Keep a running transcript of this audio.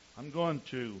I'm going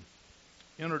to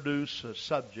introduce a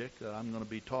subject that I'm going to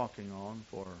be talking on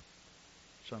for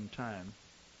some time.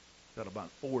 Got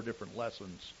about 4 different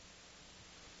lessons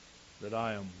that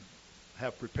I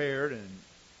have prepared and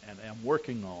am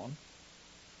working on.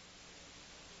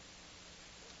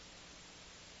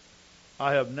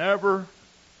 I have never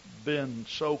been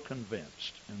so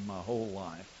convinced in my whole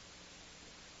life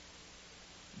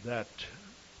that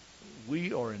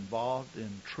we are involved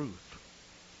in truth.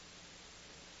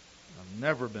 I've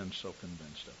never been so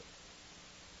convinced of it.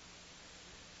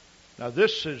 Now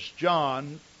this is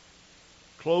John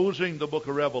closing the book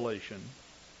of Revelation,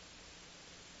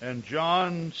 and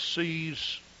John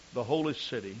sees the holy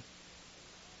city,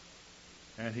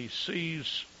 and he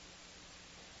sees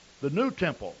the new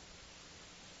temple.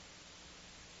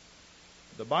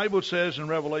 The Bible says in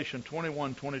Revelation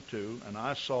 21:22, "And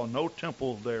I saw no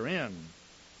temple therein,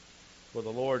 for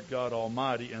the Lord God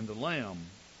Almighty and the Lamb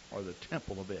are the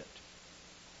temple of it.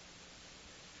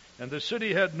 And the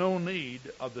city had no need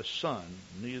of the sun,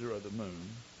 neither of the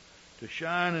moon, to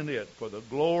shine in it, for the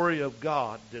glory of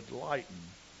God did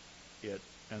lighten it,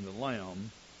 and the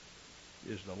Lamb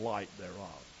is the light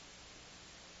thereof.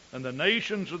 And the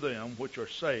nations of them which are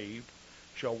saved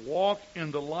shall walk in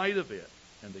the light of it,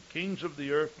 and the kings of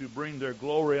the earth do bring their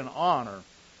glory and honor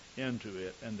into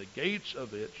it, and the gates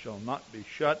of it shall not be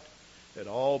shut at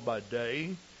all by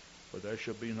day, for there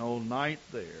shall be no night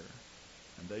there.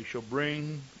 And they shall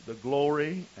bring the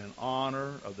glory and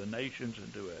honor of the nations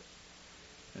into it.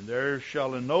 And there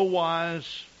shall in no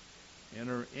wise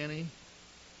enter into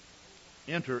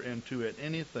it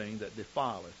anything that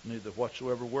defileth, neither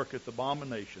whatsoever worketh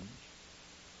abominations,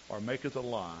 or maketh a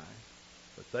lie,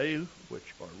 but they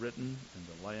which are written in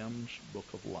the Lamb's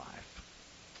book of life."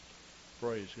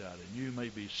 Praise God. And you may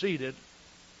be seated.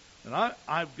 And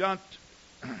I've got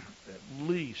at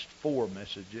least 4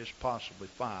 messages, possibly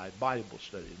 5, Bible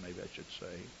studies, maybe I should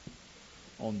say,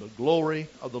 on the glory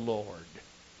of the Lord.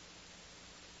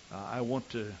 I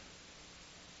want to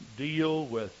deal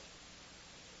with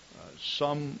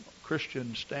some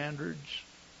Christian standards,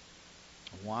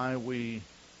 why we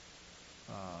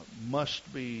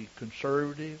must be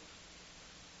conservative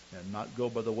and not go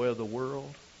by the way of the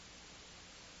world.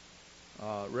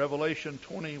 Revelation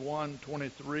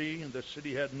 21:23, "The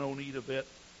city had no need of it,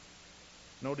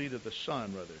 no need of the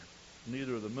sun, rather,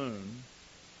 neither of the moon,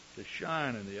 to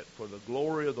shine in it, for the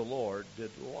glory of the Lord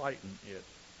did lighten it,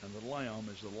 and the Lamb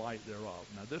is the light thereof."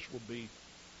 Now this will be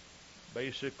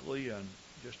basically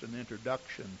just an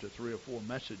introduction to 3 or 4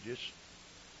 messages,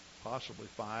 possibly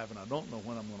 5, and I don't know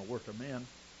when I'm going to work them in.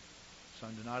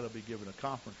 Sunday night I'll be giving a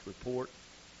conference report.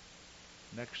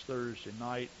 Next Thursday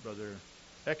night, Brother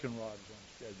Eckenrod is on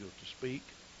schedule to speak.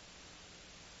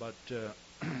 But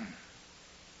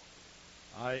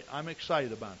I'm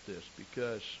excited about this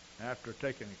because after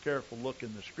taking a careful look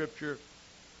in the Scripture,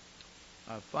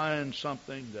 I find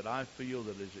something that I feel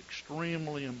that is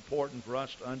extremely important for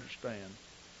us to understand.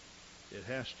 It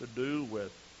has to do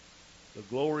with the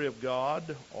glory of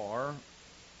God, or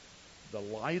the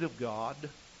light of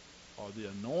God, or the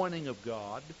anointing of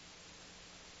God.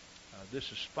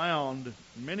 This is found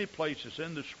many places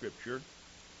in the Scripture.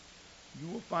 You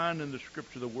will find in the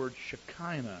Scripture the word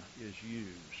Shekinah is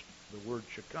used. The word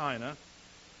Shekinah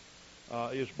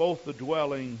is both the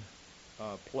dwelling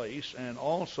place and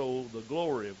also the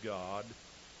glory of God.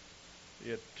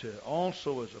 It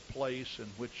also is a place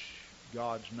in which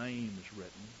God's name is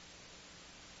written.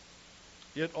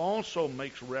 It also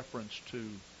makes reference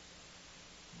to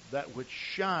that which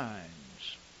shines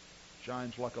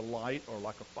like a light or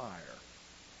like a fire.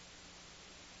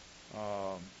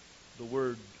 The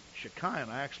word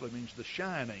Shekinah actually means the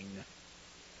shining.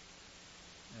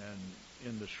 And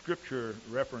in the Scripture,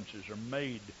 references are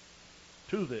made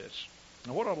to this.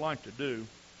 Now what I'd like to do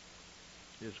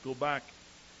is go back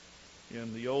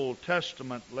in the Old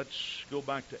Testament. Let's go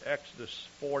back to Exodus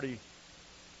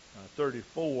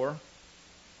 40:34.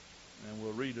 And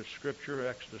we'll read a scripture,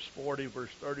 Exodus 40,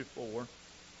 verse 34.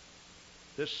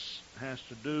 This has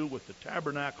to do with the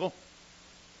tabernacle.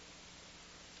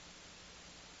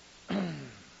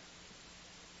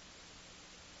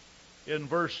 In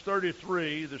verse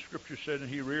 33, the scripture said, "And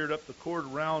he reared up the court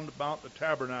round about the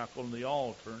tabernacle and the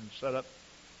altar, and set up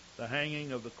the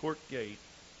hanging of the court gate."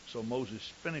 So Moses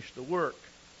finished the work.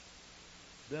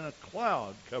 Then a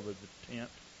cloud covered the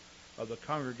tent of the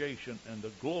congregation, and the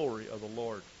glory of the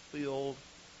Lord filled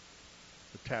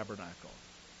the tabernacle.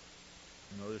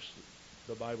 Notice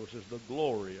the Bible says the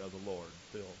glory of the Lord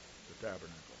filled the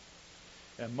tabernacle.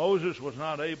 And Moses was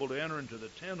not able to enter into the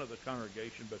tent of the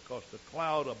congregation because the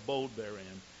cloud abode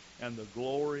therein, and the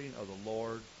glory of the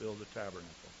Lord filled the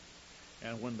tabernacle.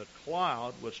 And when the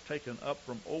cloud was taken up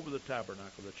from over the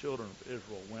tabernacle, the children of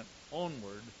Israel went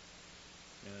onward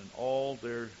in all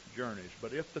their journeys.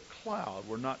 But if the cloud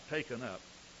were not taken up,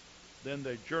 then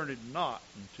they journeyed not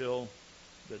until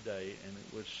the day, and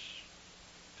it was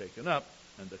taken up.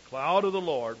 And the cloud of the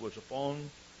Lord was upon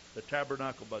the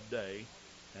tabernacle by day,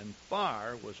 and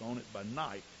fire was on it by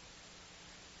night,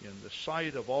 in the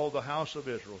sight of all the house of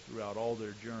Israel throughout all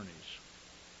their journeys.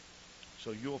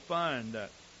 So you'll find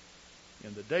that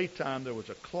in the daytime there was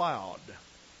a cloud.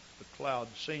 The cloud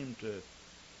seemed to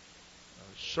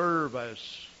serve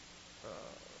as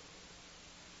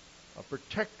a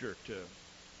protector to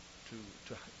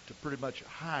pretty much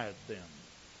hide them.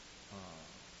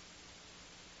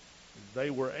 They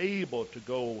were able to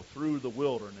go through the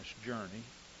wilderness journey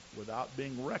without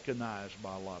being recognized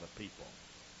by a lot of people.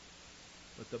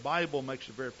 But the Bible makes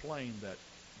it very plain that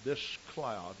this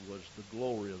cloud was the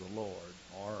glory of the Lord,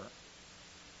 or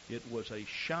it was a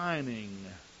shining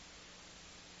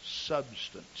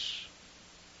substance.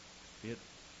 It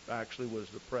actually was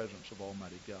the presence of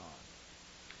Almighty God.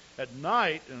 At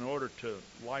night, in order to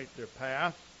light their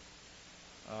path,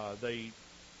 they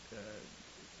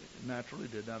naturally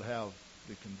did not have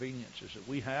the conveniences that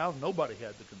we have. Nobody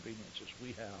had the conveniences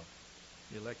we have,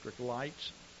 the electric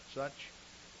lights and such.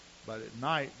 But at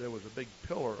night there was a big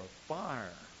pillar of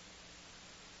fire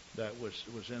that was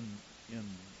in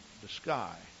the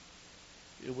sky.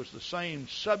 It was the same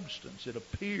substance. It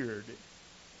appeared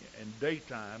in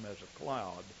daytime as a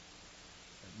cloud.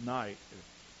 At night it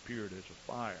appeared as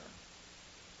a fire.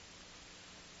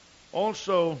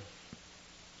 Also,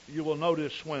 you will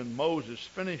notice when Moses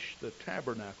finished the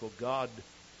tabernacle, God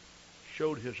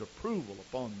showed his approval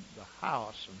upon the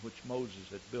house in which Moses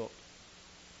had built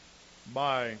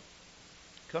by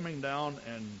coming down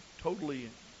and totally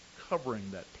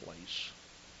covering that place.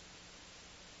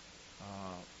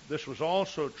 This was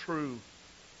also true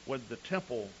with the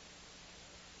temple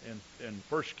in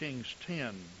 1 Kings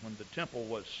 10, when the temple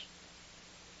was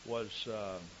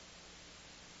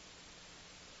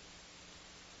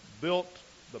built.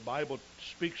 The Bible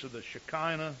speaks of the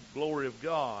Shekinah glory of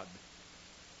God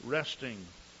resting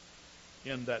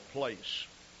in that place.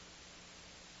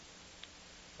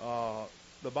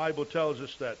 The Bible tells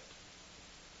us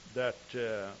that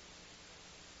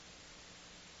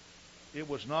it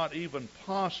was not even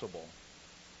possible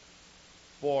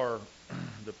for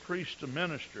the priest to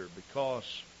minister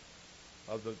because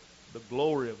of the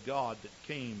glory of God that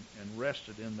came and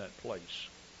rested in that place.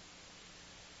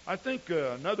 I think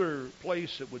another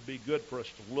place that would be good for us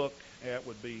to look at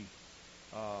would be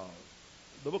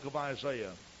the book of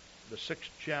Isaiah, the 6th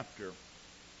chapter.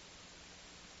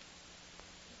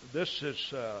 This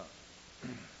is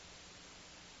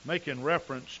making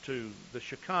reference to the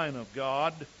Shekinah of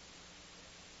God.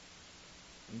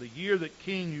 In the year that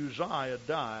King Uzziah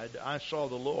died, I saw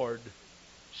the Lord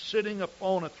sitting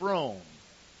upon a throne.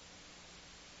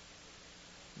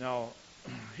 Now,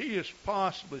 he is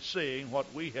possibly seeing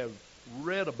what we have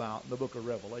read about in the book of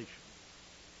Revelation.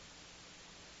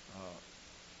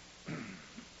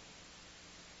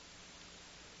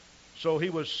 So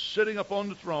he was sitting upon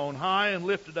the throne, high and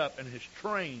lifted up, and his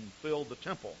train filled the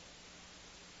temple.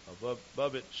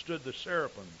 Above it stood the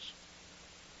seraphims.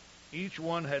 Each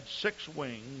one had 6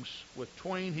 wings. With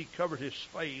twain he covered his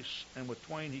face, and with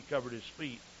twain he covered his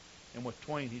feet, and with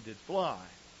twain he did fly.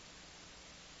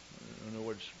 In other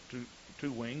words,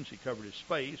 two wings he covered his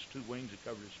face, 2 wings he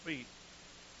covered his feet.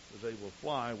 Was able to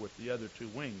fly with the other 2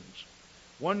 wings.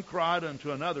 One cried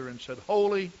unto another and said,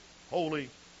 Holy, holy,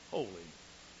 holy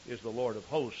is the Lord of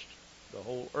hosts. The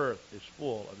whole earth is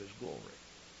full of his glory.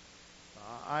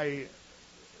 I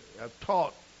have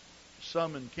taught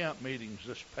some in camp meetings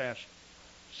this past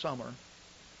summer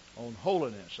on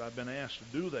holiness. I've been asked to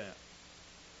do that.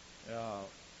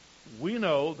 We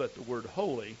know that the word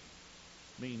holy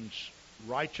means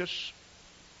righteous.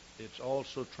 It's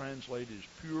also translated as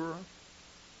pure,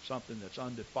 something that's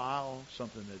undefiled,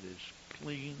 something that is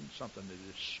clean, something that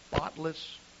is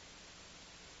spotless.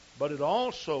 But it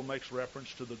also makes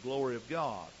reference to the glory of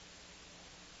God.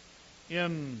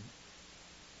 In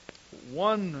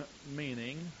one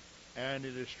meaning, and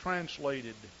it is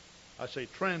translated, I say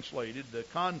translated, the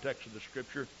context of the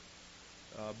Scripture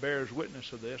bears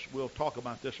witness of this. We'll talk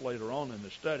about this later on in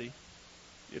the study.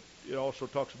 It also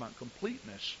talks about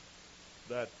completeness,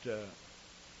 that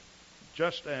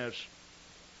just as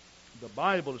the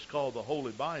Bible is called the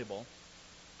Holy Bible,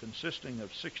 consisting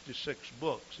of 66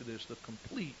 books, it is the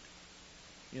complete,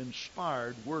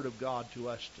 inspired Word of God to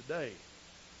us today.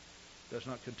 It does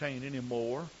not contain any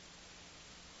more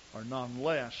or none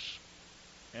less,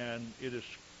 and it is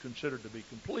considered to be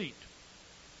complete.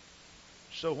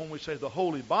 so when we say the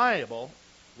Holy Bible,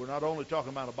 we're not only talking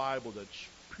about a Bible that's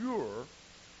pure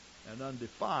and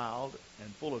undefiled and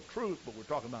full of truth, but we're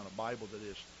talking about a Bible that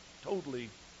is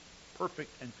totally perfect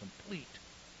and complete.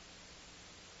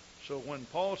 So when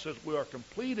Paul says we are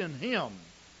complete in Him,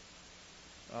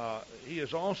 he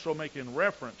is also making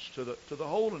reference to the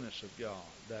holiness of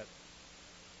God.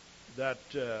 That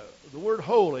the word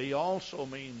holy also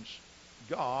means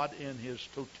God in His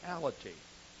totality.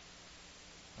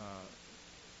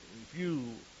 If you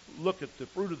look at the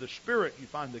fruit of the Spirit, you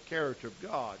find the character of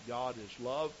God. God is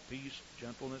love, peace,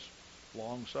 gentleness,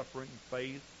 long-suffering,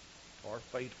 faith, or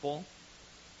faithful.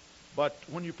 But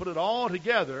when you put it all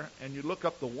together and you look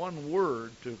up the one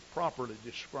word to properly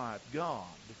describe God,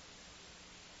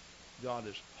 God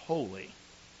is holy.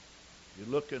 You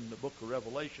look in the book of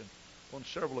Revelation, on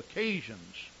several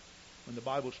occasions when the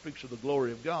Bible speaks of the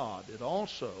glory of God, it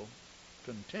also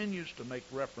continues to make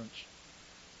reference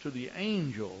to the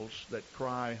angels that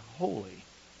cry holy.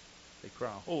 They cry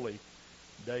holy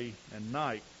day and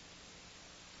night.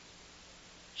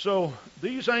 So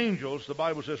these angels, the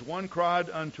Bible says, one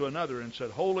cried unto another and said,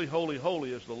 Holy, holy,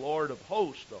 holy is the Lord of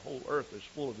hosts. The whole earth is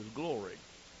full of His glory.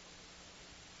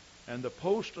 And the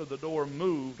post of the door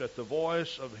moved at the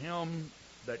voice of him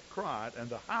that cried, and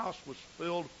the house was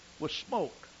filled with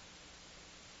smoke.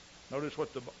 Notice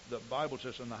what the Bible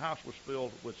says, and the house was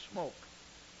filled with smoke.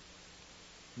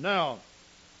 Now,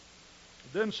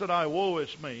 then said I, Woe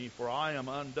is me, for I am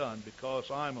undone,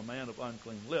 because I am a man of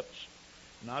unclean lips,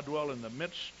 and I dwell in the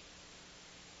midst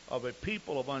of a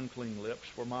people of unclean lips,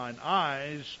 for mine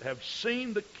eyes have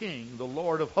seen the King, the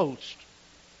Lord of hosts.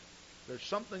 There's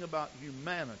something about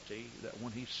humanity that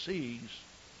when he sees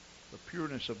the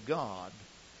pureness of God,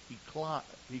 he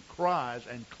cries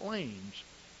and claims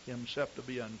himself to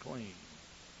be unclean.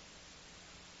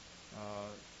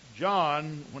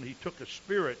 John, when he took a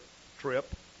spirit trip,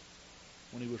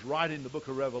 when he was writing the book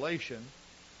of Revelation,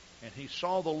 and he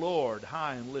saw the Lord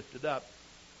high and lifted up,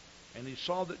 and he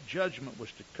saw that judgment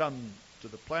was to come to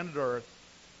the planet Earth,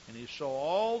 and he saw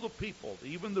all the people,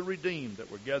 even the redeemed,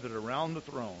 that were gathered around the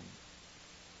throne.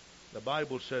 The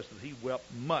Bible says that he wept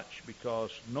much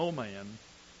because no man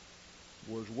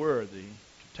was worthy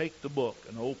to take the book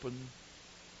and open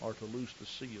or to loose the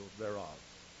seals thereof.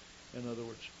 In other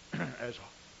words, as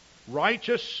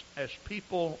righteous as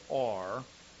people are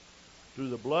through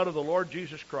the blood of the Lord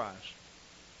Jesus Christ,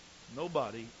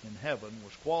 nobody in heaven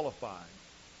was qualified.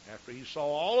 After he saw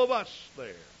all of us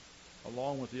there,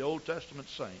 along with the Old Testament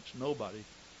saints, nobody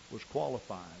was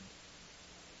qualified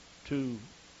to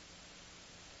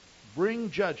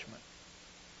bring judgment,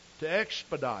 to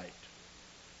expedite,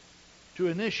 to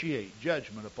initiate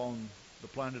judgment upon the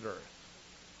planet Earth.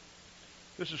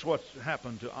 This is what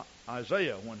happened to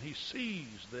Isaiah. When he sees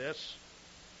this,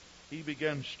 he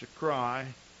begins to cry,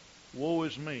 Woe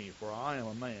is me, for I am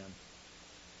a man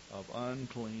of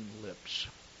unclean lips.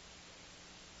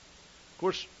 Of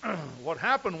course, what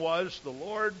happened was the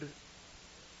Lord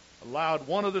allowed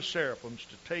one of the seraphims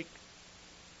to take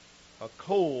a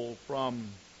coal from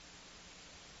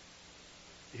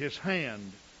his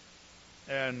hand,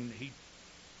 and he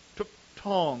took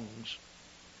tongs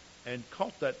and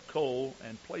caught that coal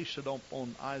and placed it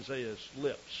upon Isaiah's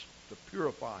lips to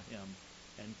purify him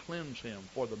and cleanse him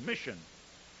for the mission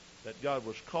that God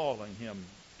was calling him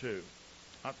to.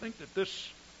 I think that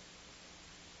this,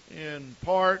 in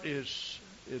part, is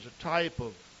a type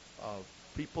of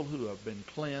people who have been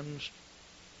cleansed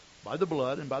by the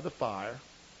blood and by the fire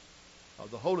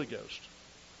of the Holy Ghost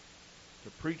to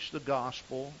preach the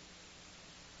gospel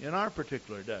in our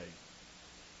particular day.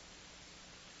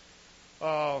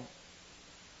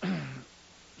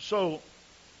 So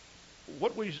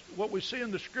what we see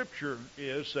in the Scripture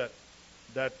is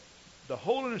that the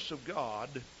holiness of God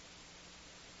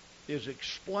is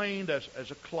explained as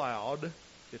a cloud.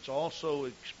 It's also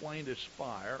explained as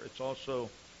fire. It's also,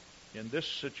 in this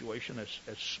situation,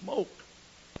 as smoke.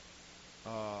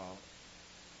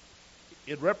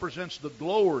 It represents the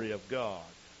glory of God.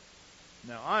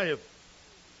 Now, I have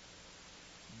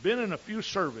been in a few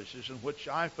services in which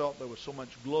I felt there was so much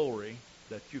glory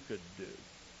that you could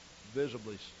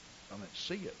visibly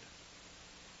see it.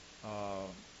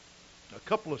 A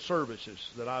couple of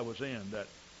services that I was in that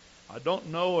I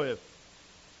don't know if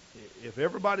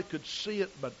everybody could see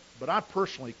it, but I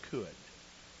personally could.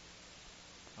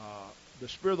 The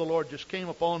Spirit of the Lord just came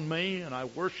upon me, and I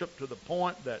worshiped to the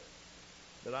point that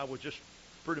I was just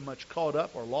pretty much caught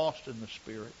up or lost in the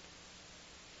Spirit.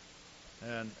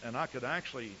 And I could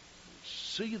actually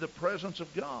see the presence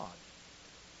of God.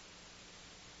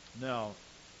 Now,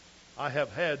 I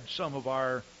have had some of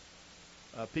our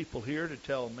people here to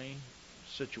tell me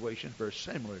situation very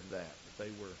similar to that. They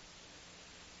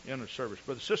were in a service.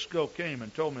 Brother Cisco came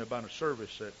and told me about a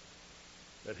service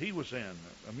that he was in,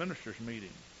 a minister's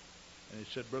meeting. And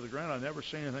he said, Brother Grant, I've never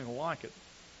seen anything like it.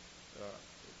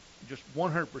 Just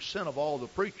 100% of all the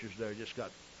preachers there just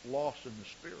got lost in the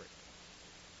Spirit.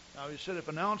 Now, he said if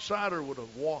an outsider would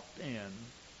have walked in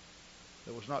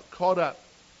that was not caught up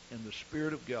in the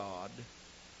Spirit of God,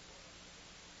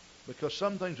 because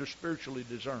some things are spiritually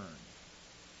discerned.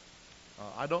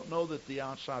 I don't know that the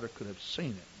outsider could have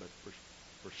seen it, but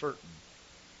for certain,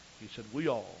 he said we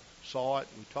all saw it.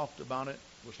 We talked about it.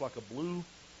 It was like a blue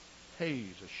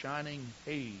haze, a shining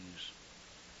haze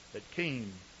that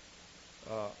came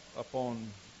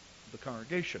upon the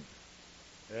congregation.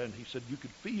 And he said you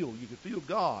could feel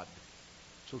God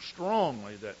so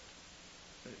strongly that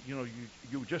you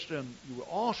were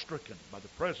awe-stricken by the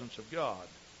presence of God.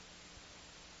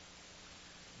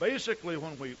 Basically,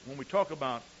 when we talk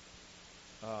about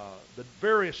the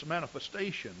various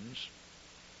manifestations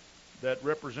that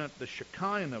represent the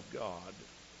Shekinah of God,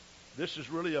 this is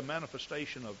really a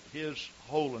manifestation of His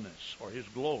holiness or His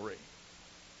glory,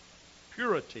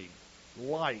 purity,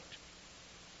 light.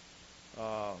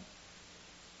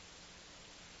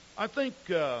 I think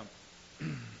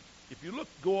if you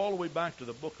go all the way back to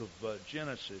the book of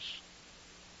Genesis,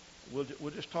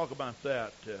 we'll just talk about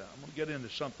that. I'm going to get into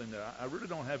something that I really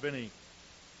don't have any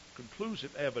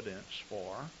conclusive evidence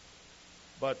for,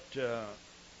 but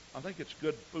I think it's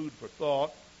good food for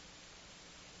thought.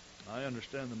 I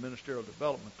understand the ministerial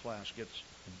development class gets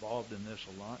involved in this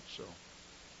a lot, so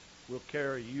we'll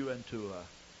carry you into a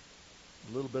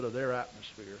little bit of their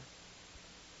atmosphere.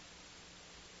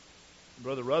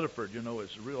 Brother Rutherford,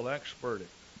 is a real expert at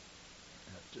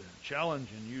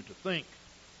challenging you to think.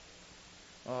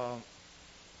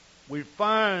 We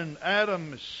find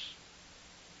Adam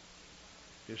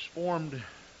is formed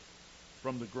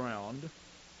from the ground.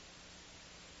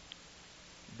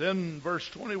 Then verse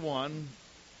 21,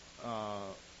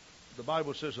 the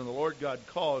Bible says, and the Lord God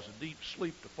caused a deep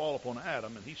sleep to fall upon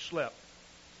Adam, and he slept.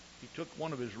 He took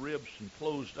one of his ribs and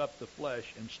closed up the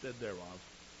flesh instead thereof.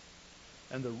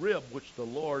 And the rib which the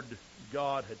Lord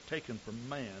God had taken from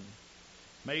man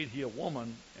made he a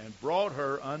woman and brought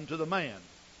her unto the man.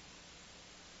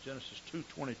 Genesis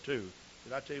 2:22.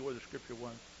 Did I tell you where the scripture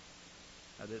was?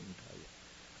 I didn't tell you.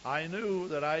 I knew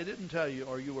that I didn't tell you,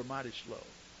 or you were mighty slow.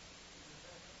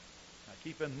 Now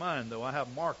keep in mind, though, I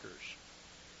have markers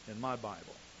in my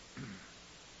Bible.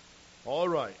 All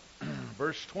right.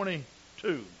 Verse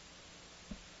 22.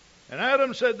 And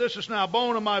Adam said, this is now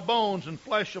bone of my bones and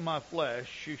flesh of my flesh.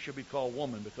 She shall be called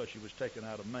woman because she was taken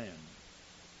out of man.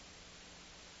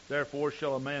 Therefore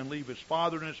shall a man leave his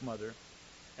father and his mother,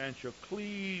 and shall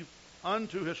cleave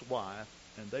unto his wife,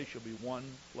 and they shall be one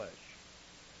flesh.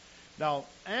 Now,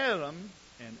 Adam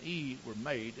and Eve were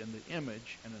made in the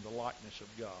image and in the likeness of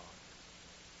God.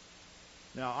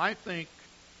 Now, I think,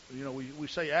 we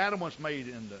say Adam was made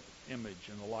in the image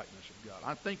and the likeness of God.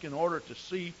 I think in order to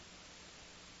see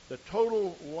the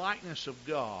total likeness of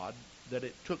God, that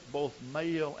it took both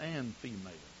male and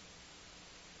female.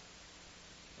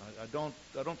 I don't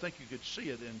think you could see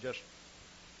it in just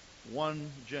one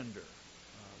gender,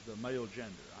 the male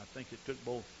gender. I think it took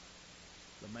both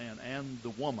the man and the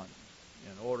woman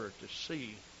in order to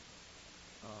see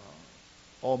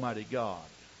Almighty God.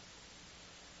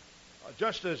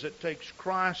 Just as it takes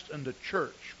Christ and the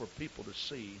church for people to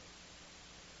see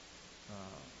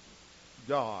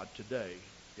God today,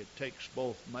 it takes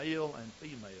both male and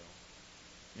female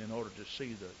in order to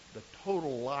see the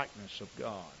total likeness of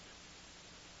God.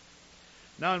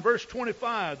 Now in verse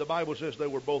 25, the Bible says they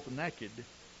were both naked,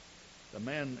 the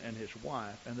man and his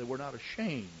wife, and they were not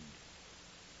ashamed.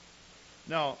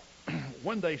 Now,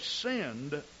 when they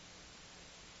sinned,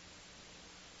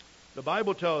 the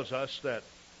Bible tells us that,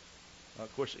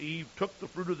 of course, Eve took the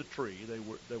fruit of the tree.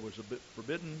 There was a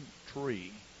forbidden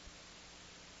tree.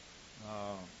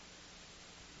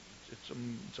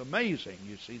 It's amazing.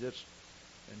 You see this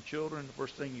in children. The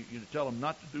first thing you tell them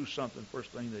not to do something, the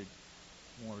first thing they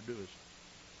want to do is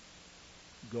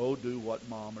go do what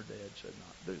mom or dad said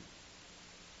not to do.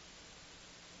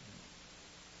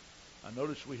 I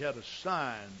noticed we had a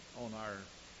sign on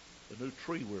the new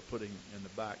tree we're putting in the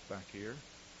back here.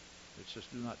 It says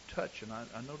do not touch, and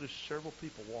I noticed several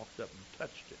people walked up and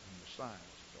touched it, and the sign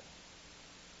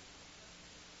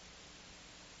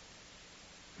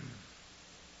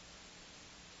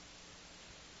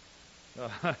was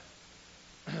gone.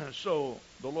 So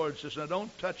the Lord says, now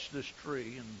don't touch this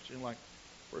tree. And it seemed like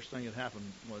the first thing that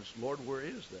happened was, Lord, where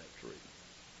is that tree?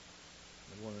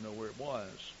 They want to know where it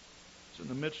was. It's in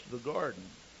the midst of the garden.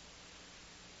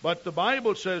 But the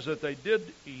Bible says that they did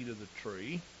eat of the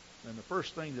tree. And the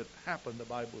first thing that happened, the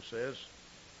Bible says,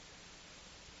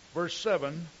 verse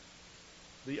 7,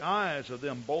 the eyes of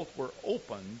them both were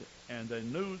opened, and they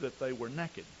knew that they were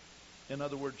naked. In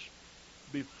other words,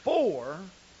 before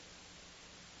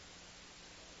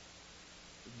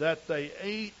that they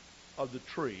ate of the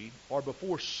tree, or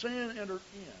before sin entered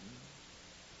in,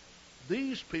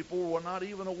 these people were not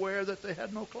even aware that they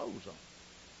had no clothes on.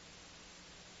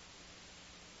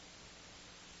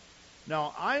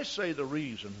 Now, I say the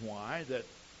reason why that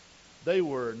they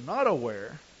were not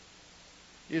aware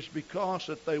is because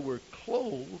that they were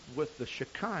clothed with the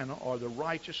Shekinah, or the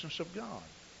righteousness of God.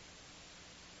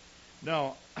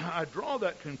 Now, I draw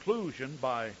that conclusion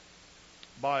by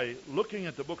looking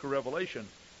at the book of Revelation.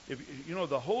 If you know,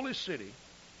 the holy city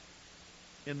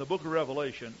in the book of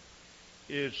Revelation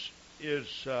it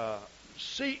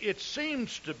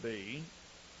seems to be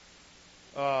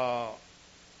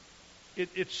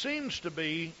it seems to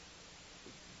be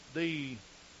the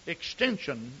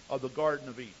extension of the Garden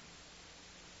of Eden.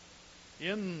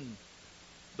 In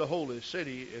the holy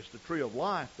city is the tree of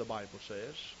life, the Bible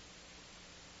says.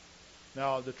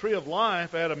 Now, the tree of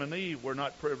life, Adam and Eve were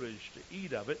not privileged to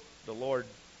eat of it. The Lord,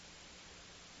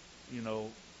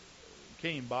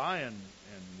 came by and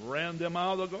ran them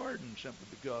out of the garden simply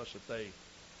because that they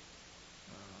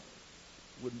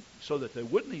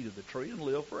wouldn't eat of the tree and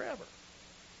live forever.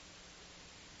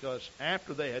 Because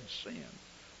after they had sinned,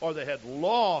 or they had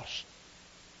lost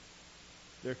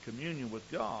their communion with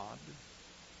God,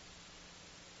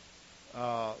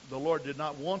 the Lord did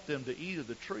not want them to eat of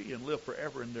the tree and live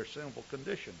forever in their sinful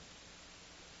condition.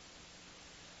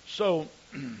 So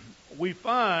we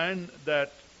find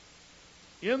that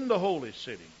in the holy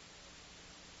city,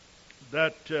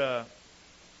 that the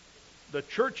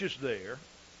church is there,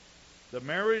 the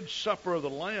marriage supper of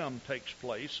the Lamb takes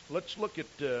place. Let's look at,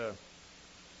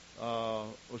 I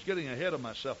was getting ahead of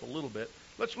myself a little bit.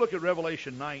 Let's look at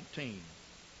Revelation 19.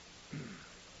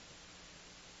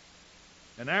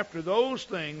 And after those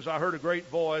things, I heard a great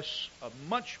voice of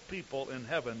much people in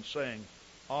heaven saying,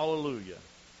 Hallelujah.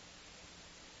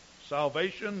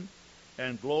 Salvation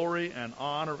and glory and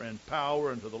honor and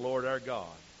power unto the Lord our God.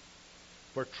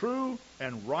 For true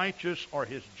and righteous are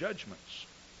his judgments.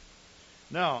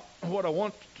 Now, what I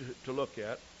want to look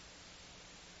at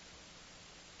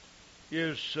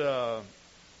is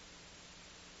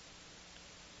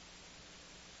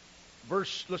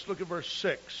let's look at verse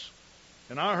 6.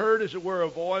 And I heard, as it were, a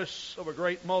voice of a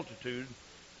great multitude,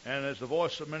 and as the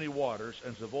voice of many waters,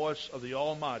 and as the voice of the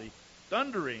Almighty,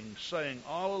 thundering, saying,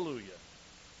 Hallelujah.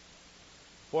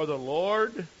 For the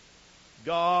Lord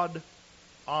God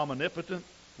omnipotent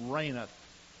reigneth.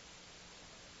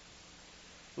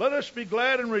 Let us be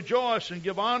glad and rejoice and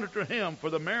give honor to him, for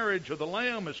the marriage of the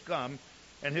Lamb is come,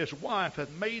 and his wife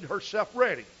hath made herself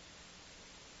ready.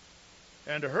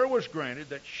 And to her was granted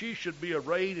that she should be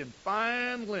arrayed in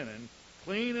fine linen,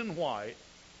 clean and white,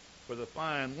 for the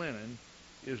fine linen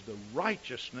is the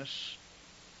righteousness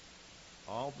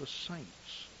of the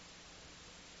saints.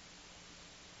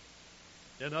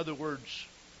 In other words,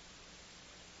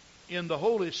 in the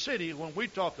holy city, when we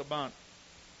talk about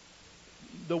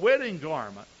the wedding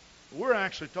garment, we're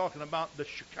actually talking about the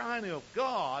Shekinah of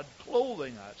God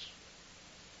clothing us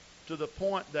to the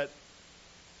point that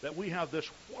we have this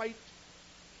white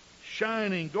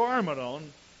shining garment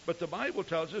on, but the Bible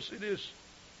tells us it is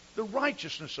the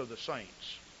righteousness of the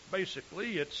saints.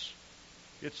 Basically, it's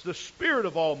the Spirit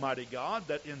of Almighty God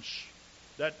that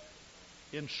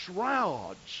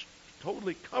enshrouds,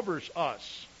 totally covers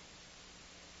us.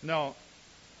 Now,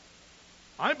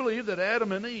 I believe that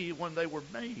Adam and Eve, when they were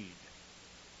made,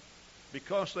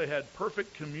 because they had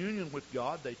perfect communion with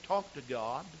God, they talked to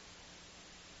God,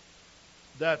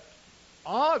 that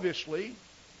obviously,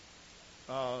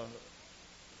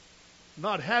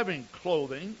 not having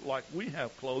clothing like we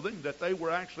have clothing, that they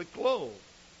were actually clothed.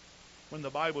 When the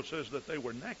Bible says that they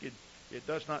were naked, it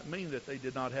does not mean that they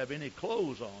did not have any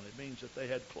clothes on. It means that they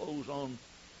had clothes on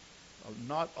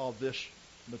not of this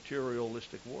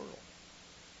materialistic world.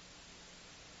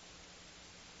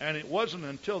 And it wasn't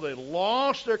until they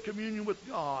lost their communion with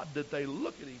God that they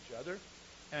look at each other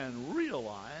and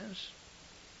realize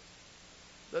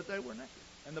that they were naked.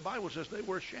 And the Bible says they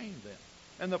were ashamed then.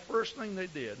 And the first thing they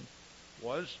did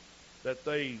was that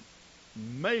they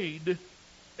made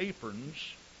aprons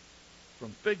from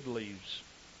fig leaves.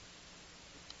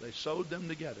 They sewed them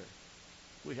together.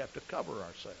 We have to cover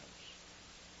ourselves.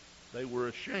 They were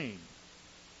ashamed.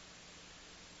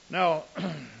 Now,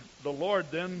 the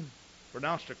Lord then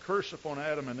pronounced a curse upon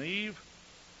Adam and Eve.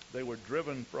 They were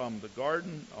driven from the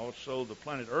garden. Also, the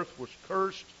planet Earth was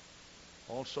cursed.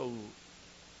 Also,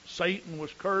 Satan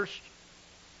was cursed.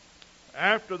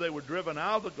 After they were driven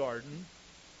out of the garden,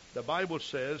 the Bible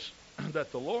says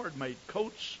that the Lord made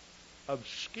coats of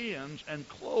skins and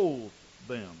clothed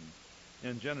them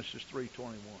in Genesis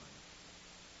 3:21.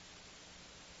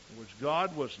 Which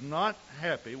God was not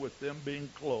happy with them being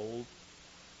clothed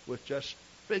with just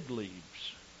fig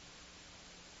leaves.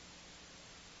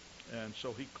 And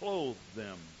so he clothed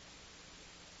them.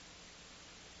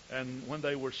 And when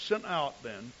they were sent out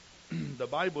then, the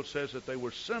Bible says that they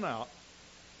were sent out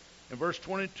in verse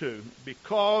 22,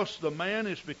 because the man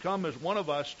is become as one of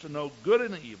us to know good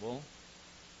and evil,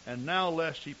 and now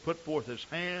lest he put forth his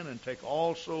hand and take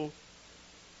also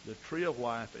the tree of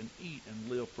life and eat and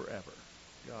live forever.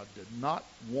 God did not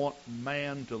want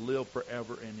man to live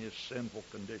forever in his sinful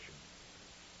condition.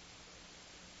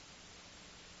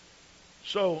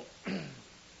 So,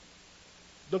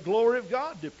 the glory of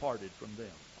God departed from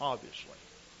them, obviously.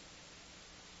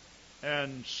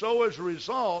 And so as a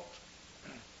result,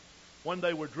 when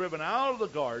they were driven out of the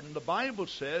garden, the Bible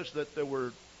says that there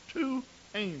were two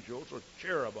angels, or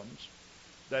cherubims,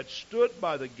 that stood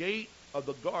by the gate of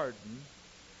the garden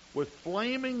with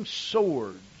flaming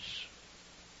swords.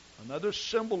 Another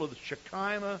symbol of the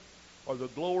Shekinah, or the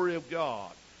glory of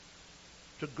God,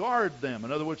 to guard them.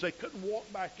 In other words, they couldn't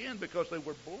walk back in because they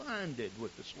were blinded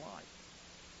with this light.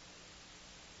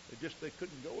 They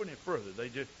couldn't go any further.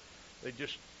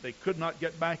 They could not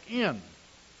get back in.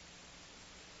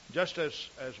 Just as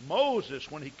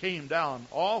Moses, when he came down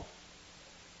off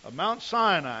of Mount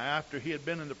Sinai after he had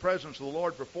been in the presence of the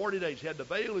Lord for 40 days, he had to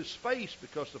veil his face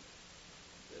because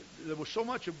there was so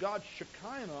much of God's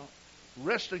Shekinah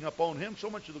resting upon him, so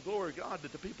much of the glory of God,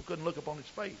 that the people couldn't look upon his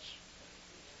face.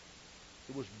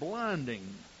 It was blinding.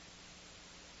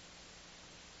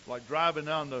 Like driving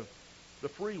down the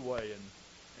freeway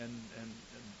and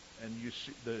you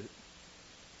see the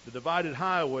divided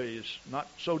highway is not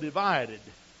so divided.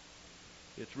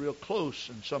 It's real close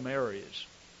in some areas.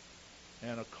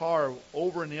 And a car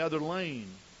over in the other lane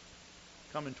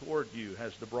coming toward you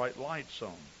has the bright lights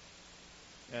on.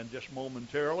 And just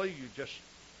momentarily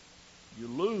you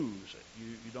lose it.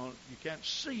 You can't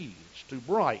see. It's too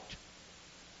bright.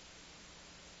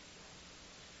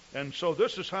 And so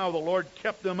this is how the Lord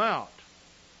kept them out.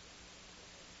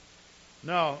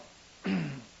 Now,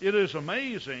 it is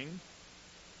amazing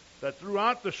that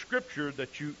throughout the Scripture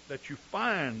that you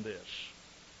find this.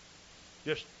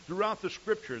 Just throughout the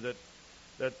Scripture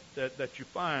that you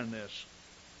find this.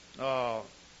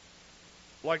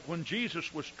 Like when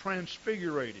Jesus was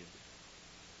transfigurated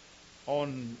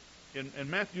in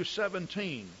Matthew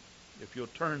 17, if you'll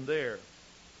turn there.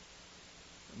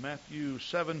 Matthew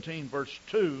 17, verse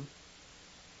 2.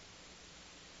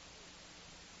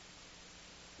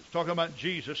 It's talking about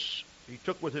Jesus. He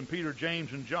took with him Peter,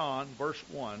 James, and John, verse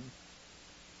 1.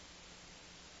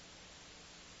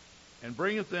 And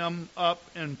bringeth them up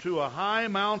into a high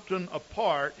mountain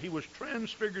apart. He was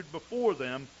transfigured before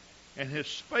them, and his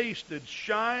face did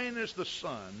shine as the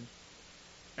sun,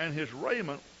 and his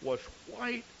raiment was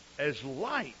white as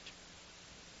light.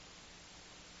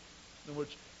 In other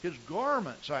words, his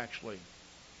garments actually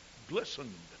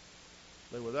glistened.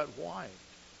 They were that white.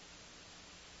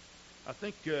 I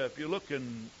think if you look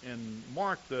in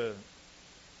Mark, the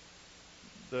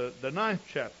 9th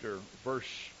chapter,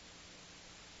 verse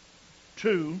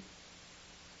 2,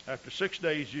 after 6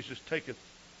 days Jesus taketh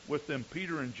with them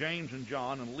Peter and James and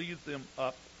John, and leadeth them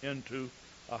up into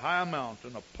a high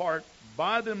mountain apart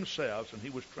by themselves, and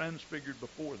he was transfigured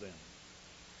before them.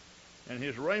 And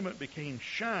his raiment became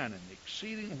shining,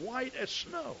 exceeding white as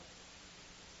snow,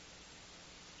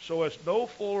 so as no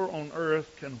fuller on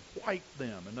earth can white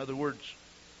them. In other words,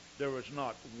 there was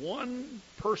not one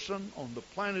person on the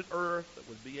planet Earth that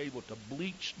would be able to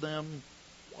bleach them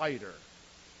whiter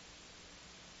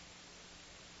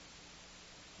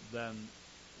than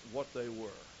what they were.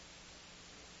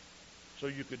 So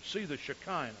you could see the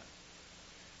Shekinah.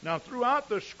 Now, throughout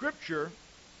the Scripture,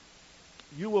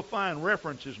 you will find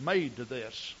references made to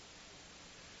this.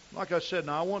 Like I said,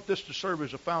 now I want this to serve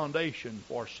as a foundation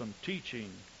for some teaching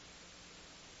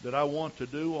that I want to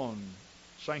do on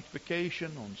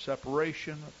sanctification, on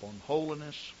separation, upon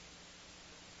holiness.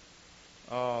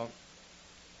 All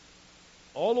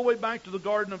the way back to the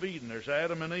Garden of Eden, there's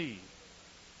Adam and Eve.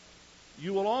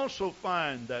 You will also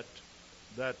find that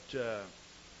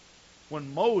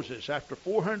when Moses, after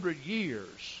 400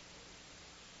 years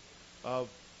of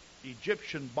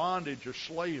Egyptian bondage or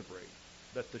slavery,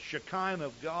 that the Shekinah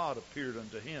of God appeared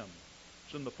unto him.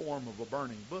 It's in the form of a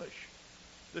burning bush.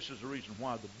 This is the reason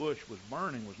why the bush was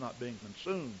burning, was not being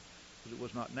consumed, because it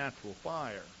was not natural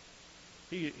fire.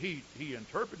 He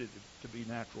interpreted it to be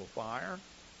natural fire,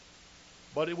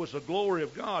 but it was the glory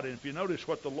of God. And if you notice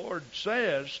what the Lord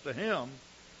says to him,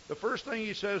 the first thing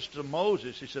he says to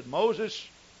Moses, he said, Moses,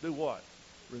 do what?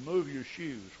 Remove your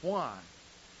shoes. Why?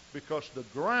 Because the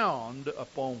ground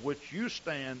upon which you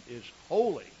stand is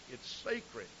holy. It's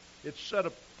sacred. It's set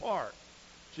apart.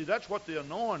 See, that's what the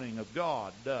anointing of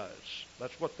God does.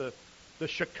 That's what the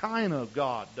Shekinah of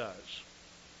God does.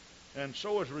 And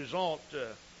so as a result,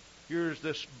 here's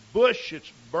this bush. It's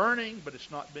burning, but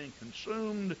it's not being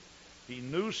consumed. He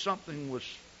knew something was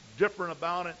different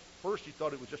about it. First he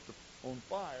thought it was just on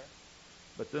fire,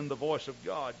 but then the voice of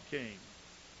God came.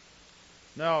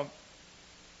 Now,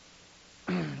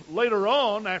 later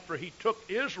on, after he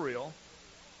took Israel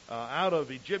out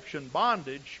of Egyptian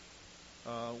bondage,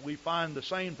 we find the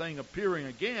same thing appearing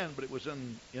again, but it was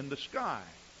in the sky.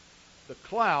 The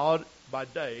cloud by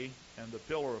day and the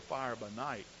pillar of fire by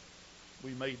night.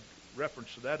 We made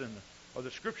reference to that, or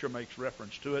the Scripture makes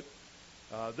reference to it.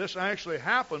 This actually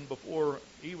happened before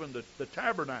even the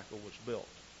tabernacle was built.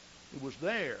 It was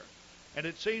there, and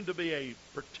it seemed to be a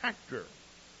protector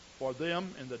for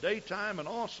them in the daytime and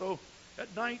also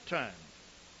at nighttime.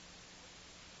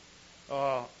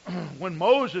 When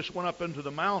Moses went up into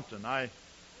the mountain, I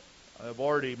have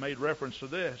already made reference to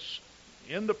this.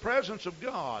 In the presence of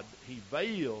God, he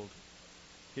veiled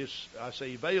his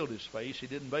face. He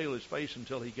didn't veil his face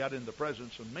until he got in the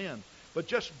presence of men. But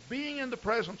just being in the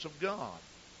presence of God,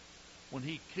 when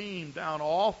he came down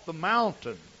off the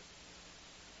mountain,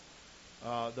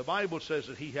 the Bible says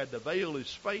that he had to veil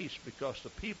his face because the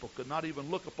people could not even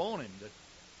look upon him. That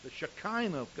the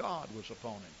Shekinah of God was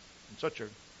upon him in such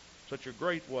a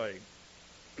great way.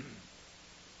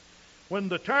 When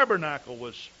the tabernacle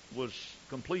was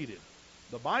completed,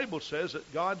 the Bible says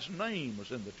that God's name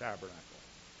was in the tabernacle.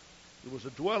 It was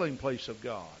a dwelling place of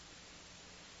God.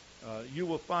 You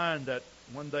will find that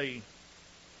when they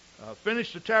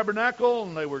finished the tabernacle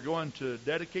and they were going to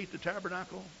dedicate the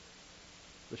tabernacle,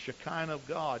 the Shekinah of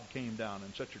God came down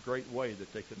in such a great way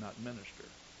that they could not minister.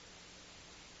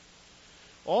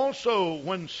 Also,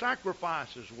 when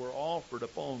sacrifices were offered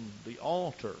upon the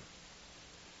altar,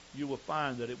 you will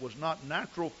find that it was not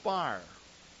natural fire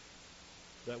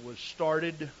that was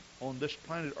started on this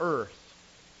planet Earth.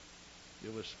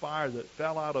 It was fire that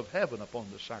fell out of heaven upon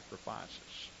the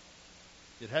sacrifices.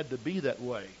 It had to be that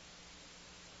way.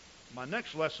 My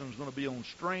next lesson is going to be on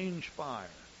strange fire.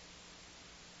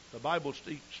 The Bible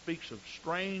speaks of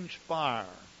strange fire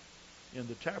in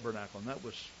the tabernacle, and that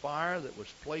was fire that was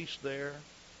placed there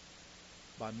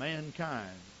by mankind.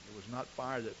 It was not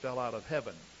fire that fell out of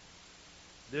heaven.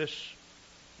 This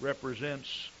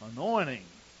represents anointing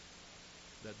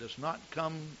that does not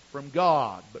come from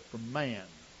God, but from man.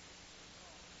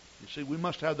 You see, we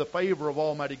must have the favor of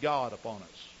Almighty God upon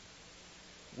us.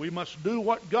 We must do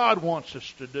what God wants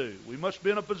us to do. We must be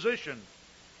in a position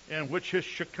in which His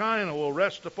Shekinah will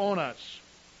rest upon us.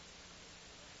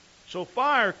 So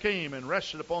fire came and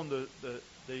rested upon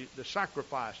the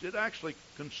sacrifice. It actually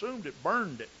consumed it,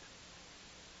 burned it.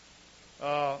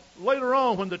 Later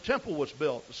on, when the temple was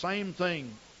built, the same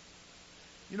thing.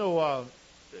 You know,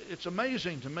 it's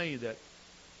amazing to me that,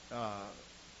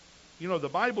 the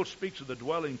Bible speaks of the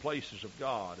dwelling places of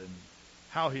God and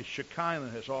how His Shekinah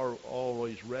has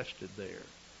always rested there.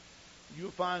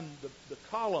 You'll find the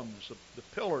columns, the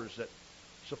pillars that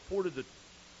supported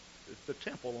the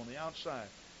temple on the outside.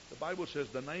 The Bible says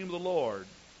the name of the Lord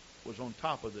was on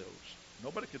top of those.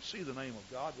 Nobody could see the name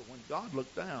of God, but when God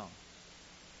looked down,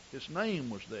 His name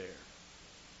was there.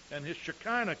 And His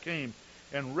Shekinah came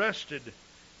and rested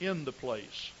in the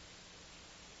place.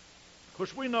 Of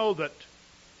course, we know that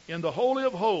in the Holy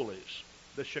of Holies,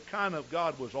 the Shekinah of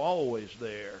God was always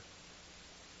there.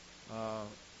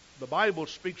 The Bible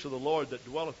speaks of the Lord that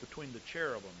dwelleth between the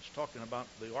cherubims, talking about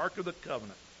the Ark of the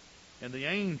Covenant and the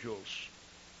angels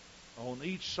on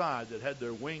each side that had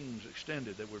their wings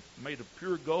extended. They were made of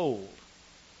pure gold.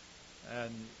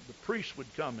 And the priest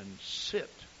would come and sit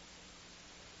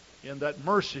in that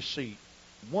mercy seat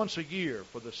once a year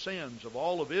for the sins of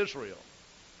all of Israel.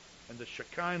 And the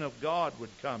Shekinah of God would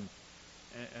come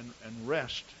and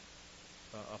rest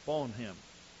upon him.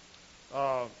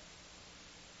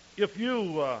 If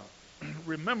you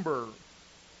remember,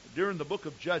 during the book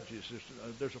of Judges,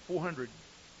 there's a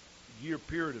 400-year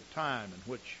period of time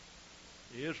in which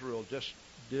Israel just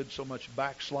did so much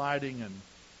backsliding, and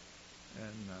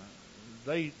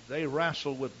they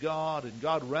wrestled with God, and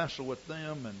God wrestled with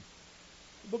them. And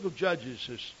the book of Judges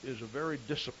is a very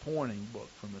disappointing book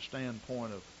from the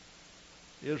standpoint of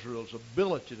Israel's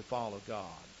ability to follow God.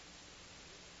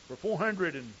 For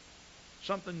 400 and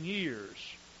something years,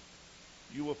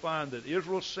 you will find that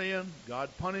Israel sinned, God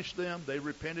punished them, they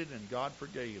repented, and God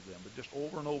forgave them. But just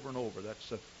over and over and over, that's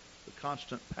the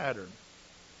constant pattern.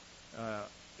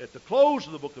 At the close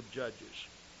of the book of Judges,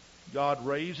 God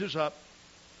raises up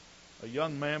a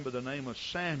young man by the name of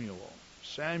Samuel.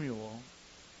 Samuel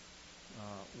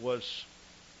was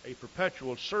a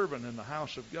perpetual servant in the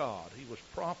house of God. He was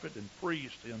prophet and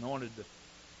priest. He anointed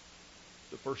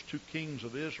the first two kings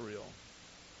of Israel,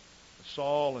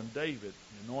 Saul and David.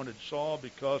 He anointed Saul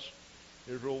because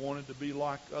Israel wanted to be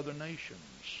like other nations.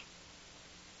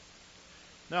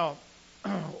 Now,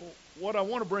 what I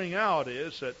want to bring out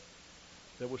is that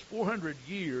there was 400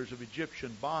 years of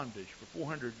Egyptian bondage. For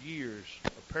 400 years,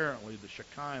 apparently, the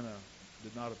Shekinah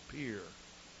did not appear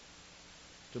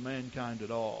to mankind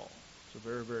at all. It's a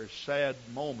very, very sad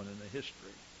moment in the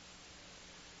history.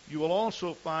 You will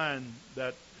also find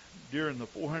that during the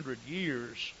 400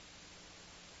 years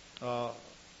of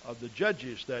the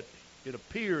judges that it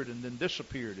appeared and then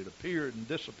disappeared. It appeared and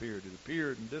disappeared. It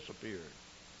appeared and disappeared.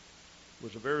 It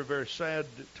was a very, very sad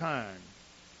time.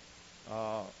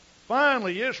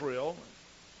 Finally, Israel,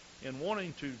 in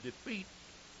wanting to defeat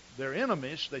their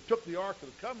enemies, they took the Ark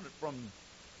of the Covenant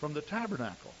from the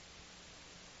tabernacle.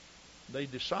 They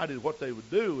decided what they would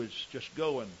do is just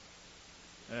go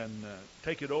and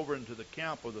take it over into the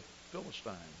camp of the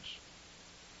Philistines.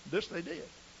 This they did.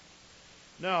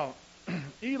 Now,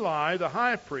 Eli, the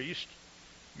high priest,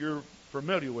 you're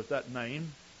familiar with that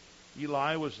name.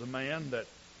 Eli was the man that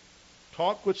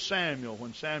talked with Samuel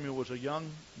when Samuel was a young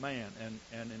man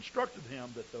and instructed him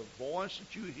that the voice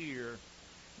that you hear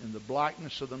in the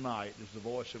blackness of the night is the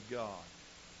voice of God.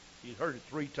 He heard it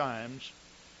 3 times.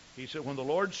 He said, when the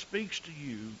Lord speaks to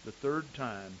you the 3rd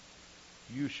time,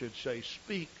 you should say,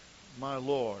 "Speak, my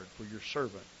Lord, for your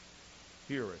servant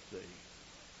heareth thee."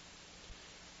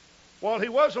 While he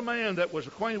was a man that was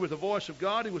acquainted with the voice of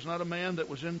God, he was not a man that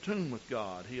was in tune with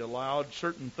God. He allowed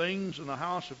certain things in the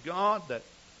house of God that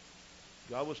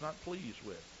God was not pleased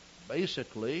with.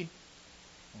 Basically,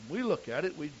 when we look at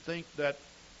it, we'd think that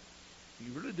he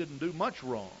really didn't do much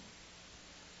wrong.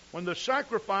 When the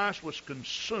sacrifice was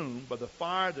consumed by the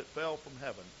fire that fell from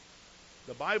heaven,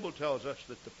 the Bible tells us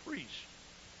that the priest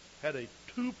had a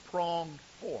 2-pronged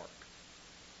fork.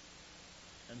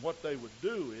 And what they would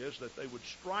do is that they would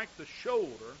strike the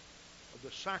shoulder of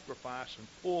the sacrifice and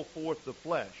pull forth the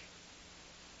flesh.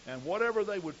 And whatever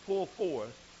they would pull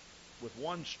forth with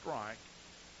one strike,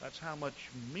 that's how much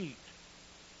meat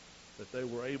that they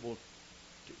were able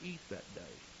to eat that day.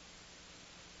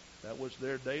 That was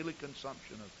their daily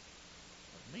consumption of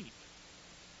meat.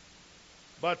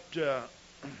 But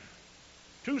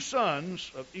 2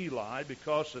 sons of Eli,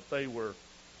 because that they were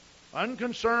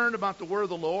unconcerned about the word of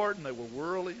the Lord, and they were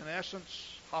worldly in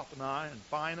essence, Hophni and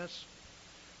Phinehas,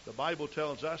 the Bible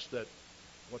tells us that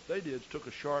what they did is took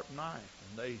a sharp knife,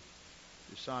 and they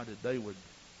decided they would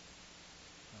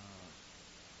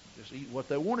just eat what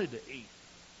they wanted to eat.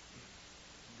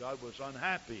 God was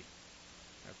unhappy.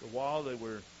 After a while, they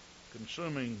were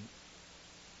consuming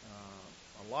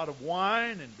a lot of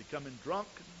wine and becoming drunk,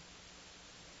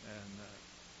 and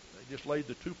they just laid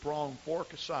the 2-pronged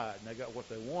fork aside, and they got what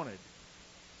they wanted.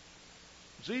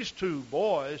 It's these 2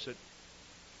 boys that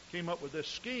came up with this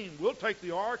scheme. We'll take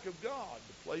the Ark of God,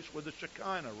 the place where the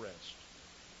Shekinah rests.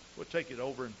 We'll take it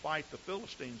over and fight the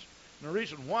Philistines. And the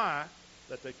reason why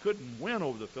that they couldn't win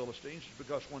over the Philistines is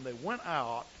because when they went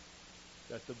out,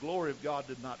 that the glory of God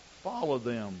did not follow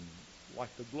them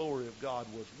like the glory of God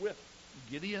was with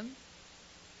Gideon.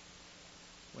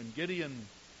 When Gideon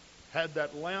had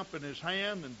that lamp in his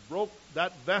hand and broke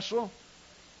that vessel,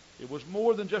 it was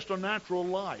more than just a natural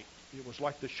light. It was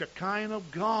like the Shekinah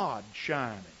of God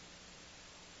shining.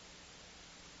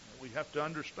 We have to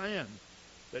understand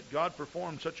that God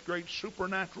performed such great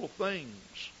supernatural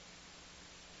things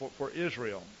for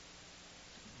Israel.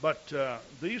 But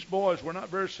these boys were not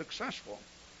very successful.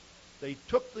 They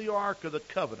took the Ark of the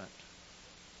Covenant.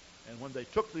 And when they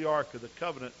took the Ark of the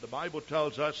Covenant, the Bible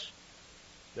tells us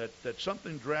that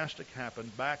something drastic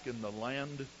happened back in the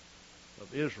land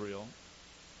of Israel.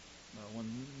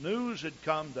 When news had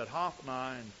come that Hophni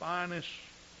and Phinehas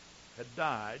had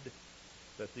died,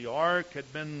 that the Ark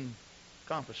had been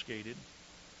confiscated,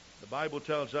 the Bible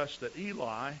tells us that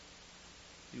Eli,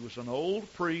 he was an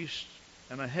old priest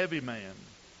and a heavy man,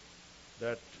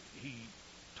 that he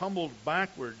tumbled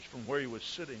backwards from where he was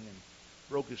sitting and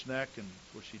broke his neck, and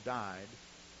of course he died.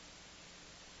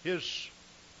 His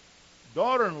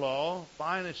daughter-in-law,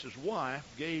 Phinehas' wife,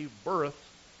 gave birth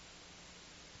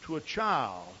to a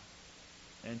child,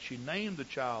 and she named the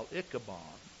child Ichabod.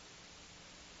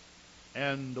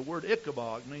 And the word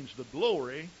Ichabod means the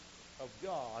glory of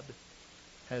God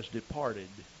has departed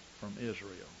from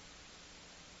Israel.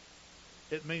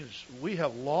 It means we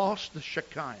have lost the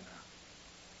Shekinah.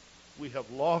 We have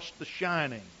lost the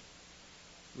shining.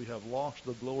 We have lost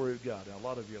the glory of God. Now, a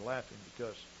lot of you are laughing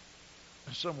because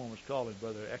someone was calling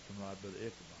Brother Eckenrod Brother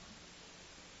Ichabod.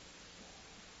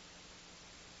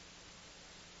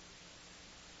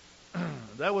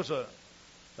 That was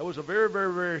a very,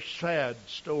 very, very sad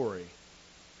story.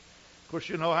 Of course,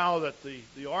 you know how that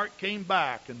the ark came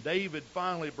back, and David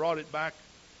finally brought it back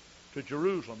to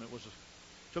Jerusalem. It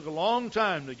took a long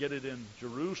time to get it in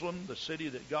Jerusalem, the city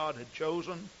that God had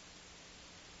chosen.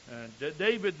 And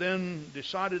David then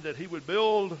decided that he would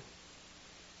build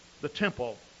the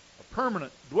temple, a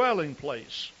permanent dwelling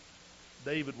place.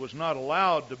 David was not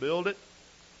allowed to build it,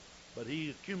 but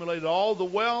he accumulated all the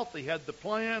wealth. He had the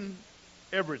plan,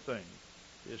 everything.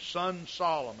 His son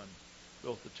Solomon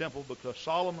built the temple because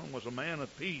Solomon was a man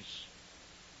of peace.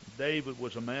 David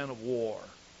was a man of war.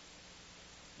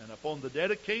 And upon the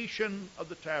dedication of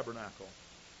the tabernacle,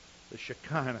 the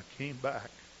Shekinah came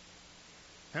back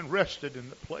and rested in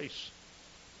the place.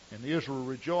 And Israel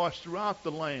rejoiced throughout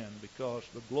the land because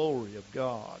the glory of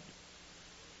God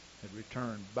had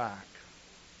returned back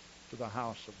to the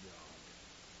house of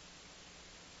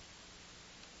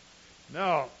God.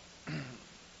 Now,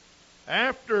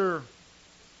 after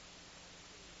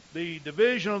the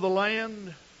division of the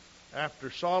land,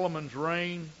 after Solomon's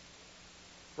reign,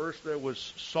 first there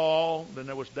was Saul, then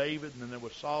there was David, and then there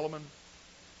was Solomon.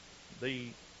 The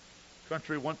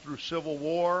country went through civil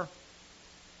war.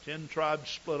 10 tribes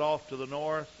split off to the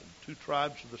north and 2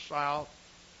 tribes to the south.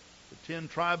 The 10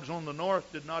 tribes on the north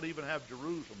did not even have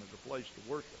Jerusalem as a place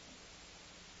to worship.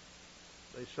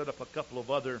 They set up a couple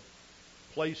of other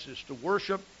places to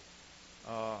worship.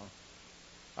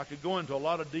 I could go into a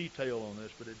lot of detail on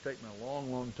this, but it'd take me a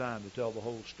long, long time to tell the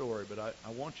whole story. But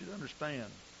I want you to understand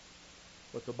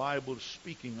what the Bible is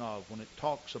speaking of when it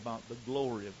talks about the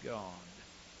glory of God.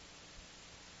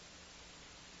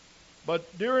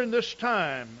 But during this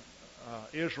time,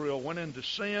 Israel went into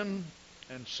sin,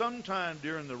 and sometime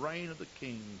during the reign of the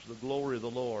kings, the glory of the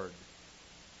Lord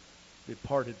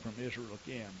departed from Israel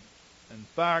again. In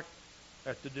fact,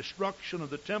 at the destruction of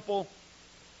the temple,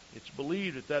 it's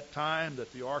believed at that time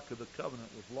that the Ark of the Covenant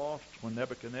was lost when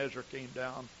Nebuchadnezzar came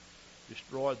down,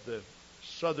 destroyed the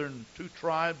southern 2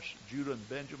 tribes, Judah and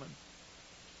Benjamin.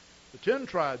 The 10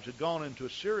 tribes had gone into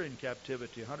Assyrian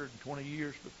captivity 120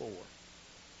 years before.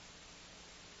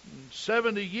 In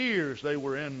 70 years they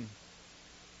were in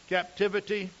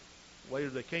captivity.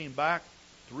 Later they came back.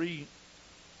 3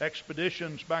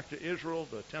 expeditions back to Israel.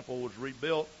 The temple was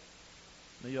rebuilt.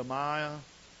 Nehemiah,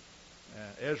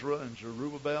 Ezra, and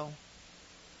Zerubbabel.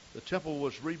 The temple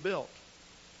was rebuilt.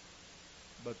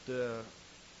 But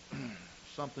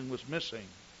something was missing.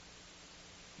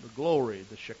 The glory,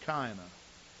 the Shekinah,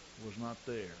 was not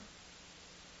there.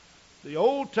 The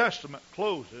Old Testament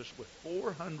closes with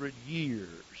 400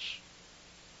 years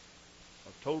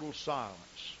of total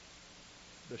silence.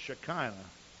 The Shekinah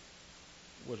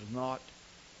was not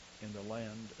in the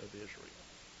land of Israel.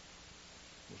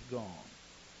 It was gone.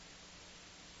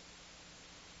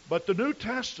 But the New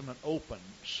Testament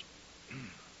opens.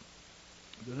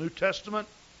 The New Testament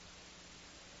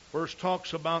first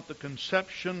talks about the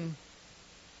conception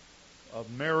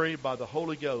of Mary by the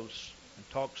Holy Ghost, and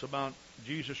talks about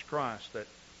Jesus Christ that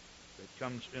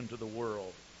comes into the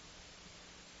world.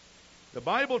 The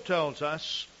Bible tells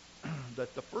us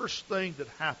that the first thing that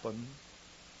happened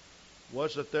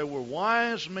was that there were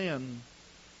wise men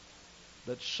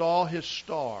that saw his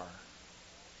star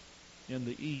in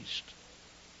the east.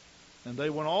 And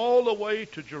they went all the way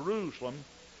to Jerusalem,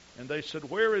 and they said,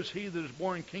 "Where is he that is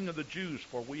born King of the Jews?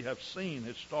 For we have seen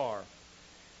his star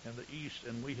in the east,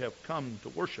 and we have come to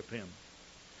worship him."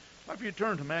 Now, if you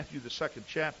turn to Matthew, the 2nd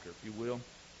chapter, if you will.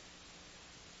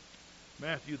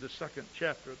 Matthew, the 2nd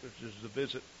chapter, this is the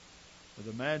visit of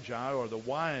the Magi, or the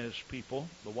wise people,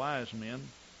 the wise men.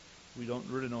 We don't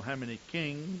really know how many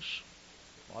kings.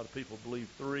 A lot of people believe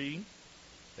 3.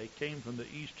 They came from the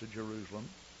east to Jerusalem.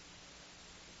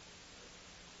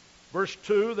 Verse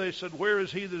 2, they said, "Where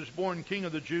is he that is born King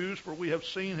of the Jews? For we have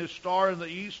seen his star in the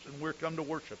east, and we're come to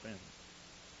worship him."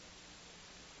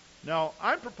 Now,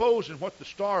 I'm proposing what the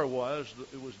star was.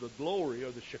 It was the glory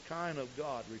or the Shekinah of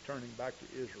God returning back to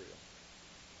Israel.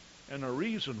 And the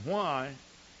reason why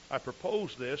I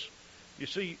propose this, you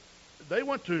see, they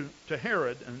went to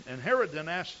Herod, and Herod then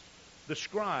asked the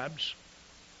scribes,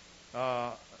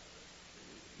 where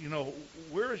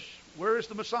is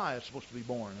the Messiah supposed to be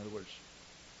born? In other words,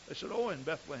 they said, in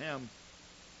Bethlehem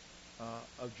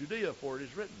of Judea, for it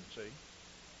is written, see.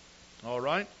 All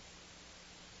right.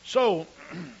 So,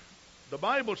 the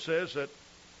Bible says that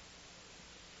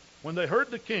when they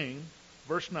heard the king,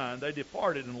 verse 9, they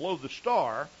departed, and lo, the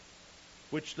star,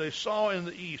 which they saw in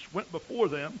the east, went before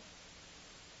them,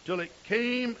 till it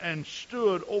came and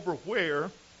stood over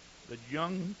where the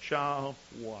young child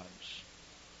was.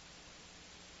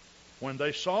 When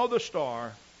they saw the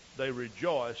star, they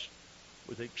rejoiced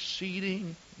with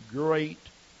exceeding great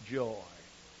joy.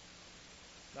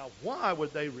 Now, why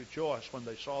would they rejoice when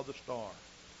they saw the star?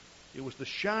 It was the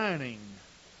shining,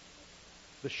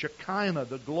 the Shekinah,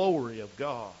 the glory of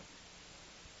God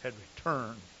had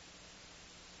returned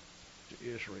to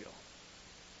Israel.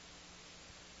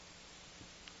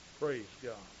 Praise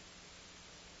God.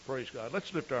 Praise God.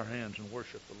 Let's lift our hands and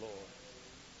worship the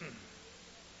Lord.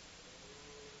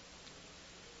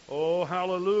 Oh,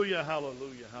 hallelujah,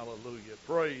 hallelujah, hallelujah.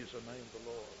 Praise the name of the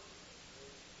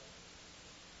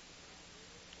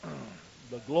Lord.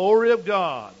 The glory of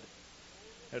God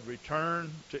had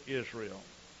returned to Israel.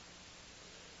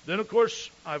 Then, of course,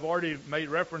 I've already made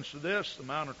reference to this, the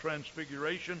Mount of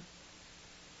Transfiguration,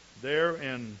 there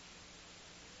in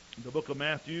the book of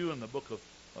Matthew and the book of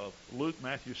Luke,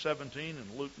 Matthew 17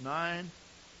 and Luke 9.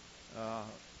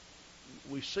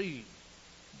 We see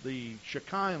the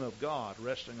Shekinah of God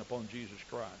resting upon Jesus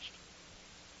Christ.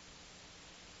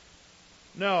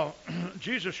 Now,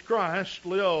 Jesus Christ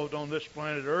lived on this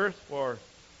planet Earth for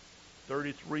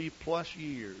 33 plus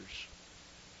years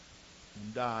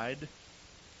and died.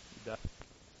 He died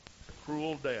a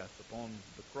cruel death upon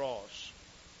the cross.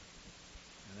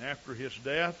 And after his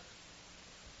death,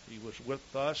 he was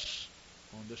with us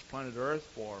on this planet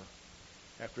Earth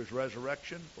after his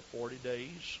resurrection for 40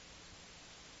 days.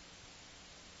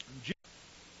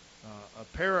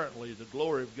 Apparently, the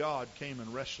glory of God came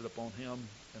and rested upon him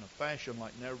in a fashion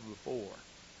like never before.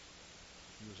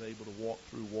 He was able to walk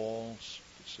through walls,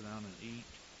 to sit down and eat,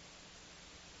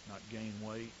 not gain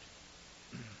weight.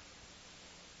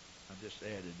 I just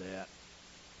added that.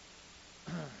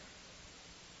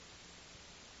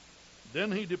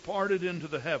 Then he departed into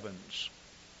the heavens.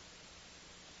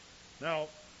 Now,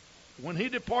 when he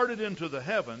departed into the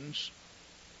heavens,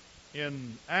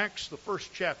 in Acts, the first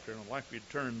chapter, and I'd like you to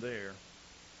turn there.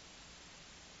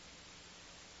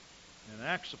 In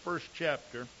Acts, the first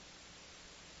chapter,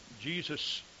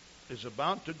 Jesus is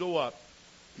about to go up.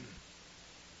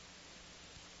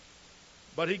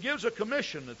 But he gives a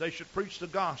commission that they should preach the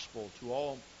gospel to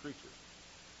all creatures.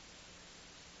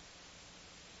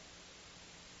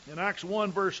 In Acts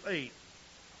 1, verse 8,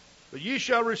 "But ye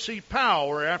shall receive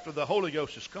power after the Holy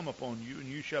Ghost is come upon you, and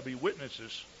you shall be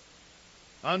witnesses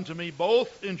unto me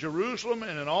both in Jerusalem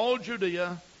and in all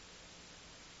Judea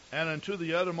and unto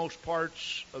the uttermost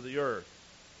parts of the earth."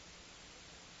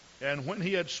 And when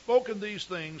he had spoken these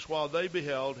things while they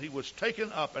beheld, he was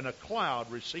taken up, and a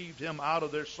cloud received him out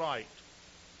of their sight.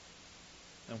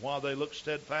 And while they looked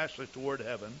steadfastly toward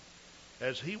heaven,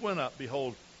 as he went up,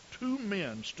 behold, 2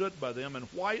 men stood by them in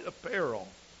white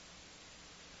apparel.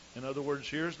 In other words,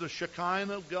 here's the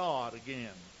Shekinah of God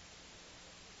again.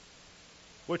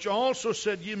 "Which also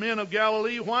said, Ye men of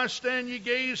Galilee, why stand ye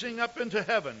gazing up into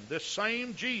heaven? This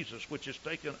same Jesus, which is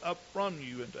taken up from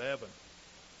you into heaven,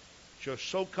 shall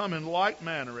so come in like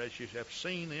manner as ye have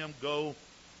seen him go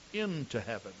into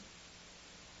heaven."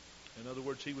 In other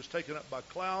words, he was taken up by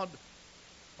cloud.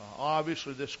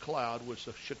 Obviously, this cloud was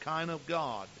the Shekinah of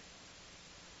God.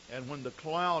 And when the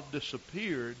cloud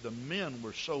disappeared, the men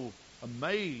were so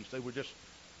amazed. They were just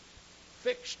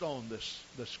fixed on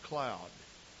this cloud.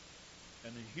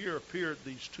 And here appeared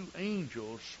these 2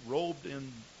 angels robed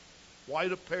in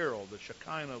white apparel, the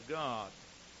Shekinah of God.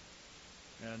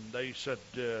 And they said,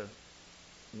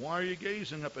 "Why are you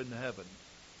gazing up into heaven?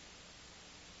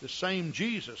 The same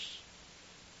Jesus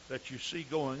that you see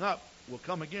going up will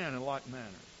come again in like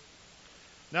manner."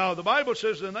 Now, the Bible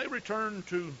says, "Then they returned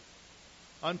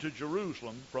unto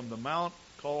Jerusalem from the mount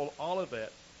called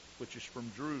Olivet," which is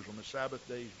from Jerusalem, a Sabbath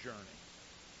day's journey.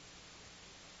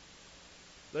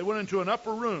 They went into an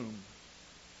upper room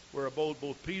where abode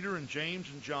both Peter and James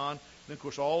and John. And, of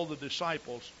course, all the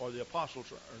disciples or the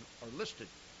apostles are listed.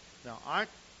 Now,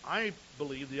 I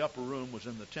believe the upper room was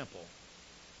in the temple.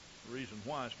 The reason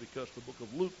why is because the book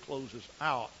of Luke closes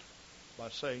out by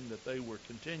saying that they were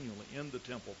continually in the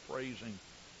temple praising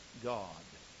God.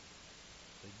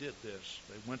 They did this.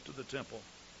 They went to the temple.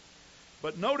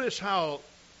 But notice how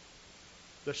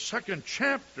the second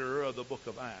chapter of the book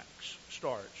of Acts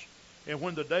starts. "And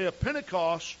when the day of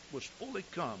Pentecost was fully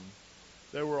come,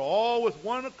 they were all with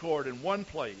one accord in one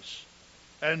place.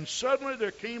 And suddenly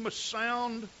there came a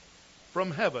sound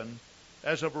from heaven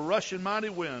as of a rushing mighty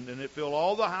wind, and it filled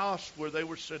all the house where they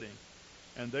were sitting.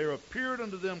 And there appeared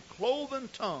unto them cloven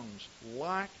tongues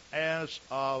like as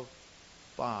of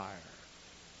fire.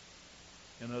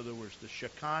 In other words, the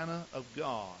Shekinah of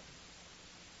God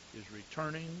is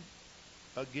returning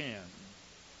again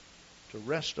to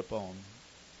rest upon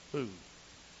who?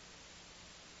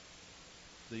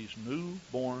 These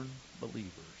newborn believers.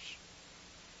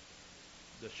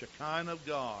 The Shekinah of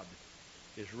God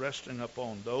is resting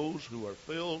upon those who are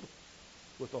filled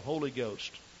with the Holy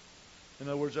Ghost. In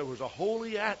other words, there was a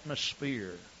holy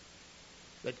atmosphere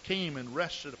that came and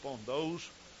rested upon those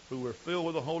who were filled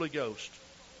with the Holy Ghost.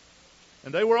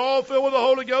 And they were all filled with the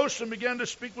Holy Ghost and began to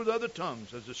speak with other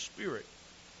tongues as the Spirit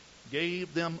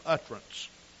gave them utterance.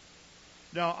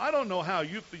 Now, I don't know how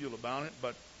you feel about it,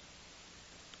 but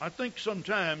I think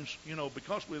sometimes,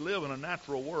 because we live in a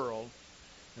natural world,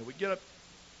 and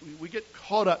we get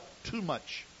caught up too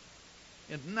much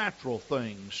in natural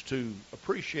things to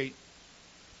appreciate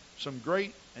some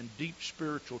great and deep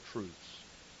spiritual truths.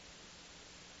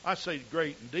 I say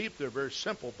great and deep; they're very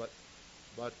simple, but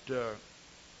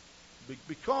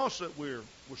because that we're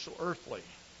so earthly,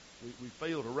 we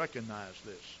fail to recognize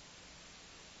this.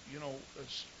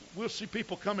 We'll see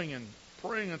people coming and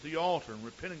praying at the altar and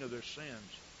repenting of their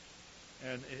sins.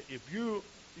 And if you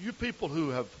people who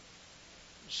have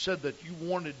said that you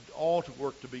wanted altar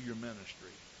work to be your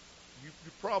ministry, you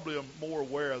probably are more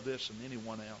aware of this than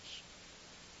anyone else.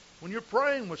 When you're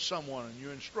praying with someone and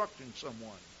you're instructing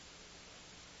someone,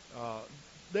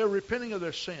 they're repenting of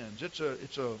their sins. It's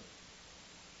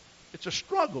a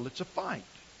struggle. It's a fight.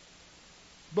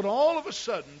 But all of a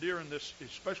sudden, during this,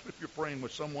 especially if you're praying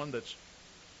with someone that's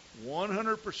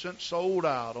 100% sold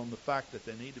out on the fact that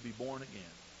they need to be born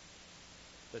again,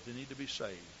 that they need to be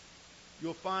saved,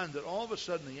 you'll find that all of a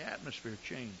sudden the atmosphere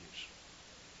changes.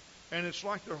 And it's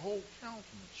like their whole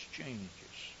countenance changes.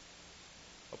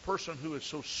 A person who is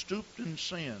so stooped in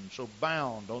sin, so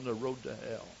bound on the road to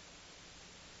hell,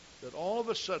 that all of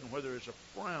a sudden, where there is a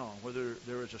frown, whether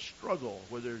there is a struggle,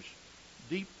 where there's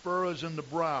deep furrows in the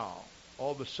brow,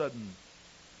 all of a sudden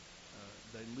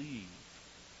they leave.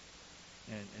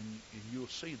 And you'll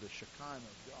see the Shekinah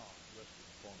of God resting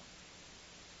upon them.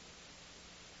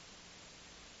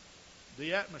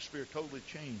 The atmosphere totally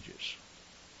changes.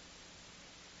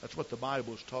 That's what the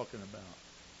Bible is talking about.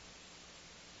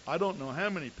 I don't know how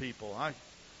many people. I've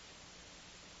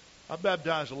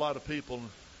baptized a lot of people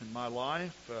in my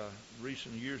life. In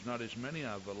recent years, not as many.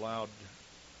 I've allowed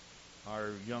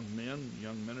our young men,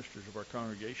 young ministers of our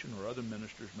congregation, or other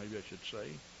ministers, maybe I should say,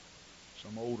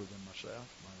 some older than myself,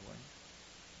 by the way,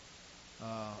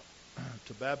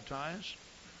 to baptize.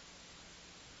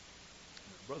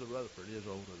 Brother Rutherford is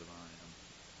older than I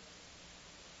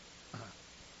am.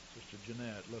 Sister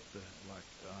Jeanette looked like,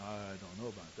 I don't know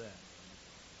about that.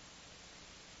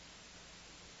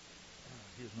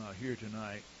 He's not here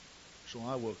tonight, so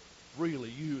I will freely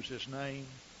use his name.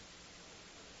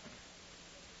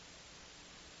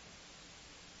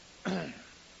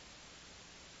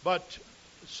 But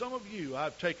some of you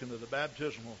I've taken to the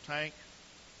baptismal tank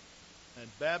and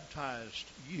baptized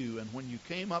you, and when you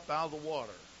came up out of the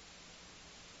water,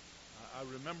 I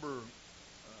remember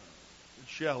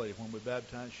Shelley, when we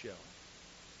baptized Shelley.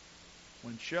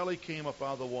 When Shelley came up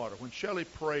out of the water, when Shelley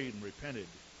prayed and repented,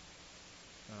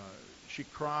 she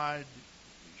cried,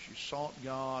 she sought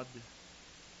God,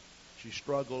 she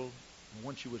struggled. And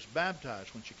when she was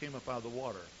baptized, when she came up out of the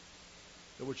water,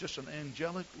 there was just an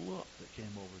angelic look that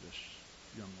came over this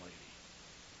young lady.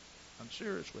 I'm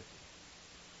serious with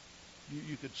you.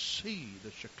 You could see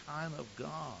the Shekinah of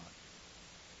God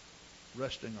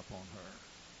resting upon her.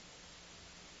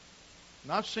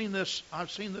 And I've seen this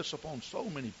upon so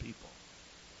many people.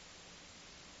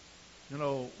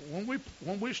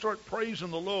 When we start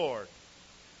praising the Lord,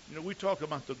 we talk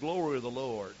about the glory of the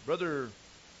Lord. Brother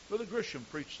Grisham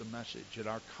preached a message at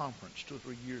our conference 2 or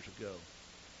 3 years ago.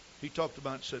 He talked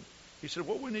about, he said,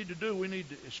 what we need to do,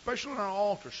 especially in our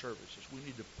altar services, we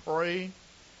need to pray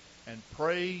and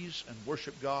praise and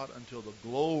worship God until the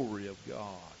glory of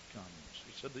God comes.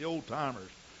 He said the old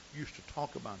timers used to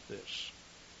talk about this.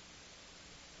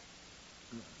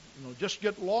 Just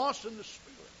get lost in the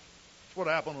Spirit. That's what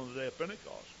happened on the day of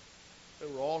Pentecost. They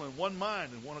were all in one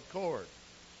mind and one accord.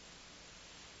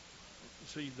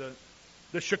 See,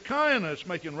 the Shekinah is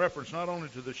making reference not only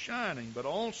to the shining, but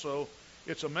also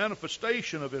it's a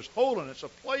manifestation of His holiness, a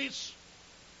place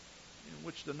in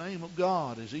which the name of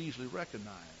God is easily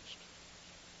recognized.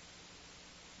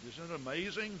 Isn't it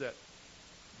amazing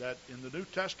that in the New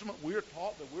Testament we're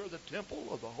taught that we're the temple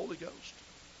of the Holy Ghost?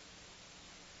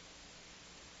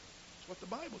 That's what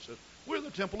the Bible says. We're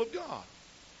the temple of God.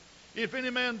 If any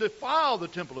man defile the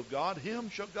temple of God, him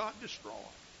shall God destroy.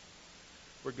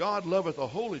 For God loveth a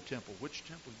holy temple. Which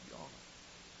temple? God.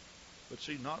 But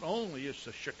see, not only is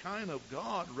the Shekinah of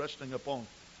God resting upon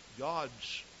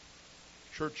God's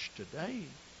church today,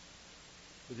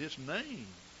 but His name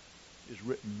is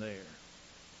written there.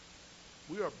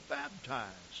 We are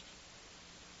baptized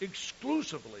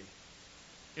exclusively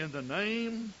in the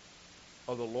name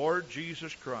of the Lord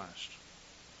Jesus Christ.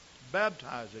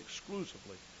 Baptized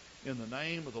exclusively in the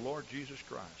name of the Lord Jesus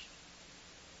Christ.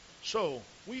 So,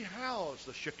 we house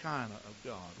the Shekinah of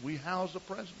God. We house the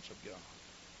presence of God.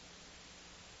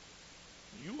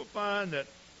 You will find that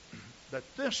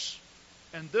this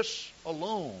and this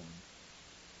alone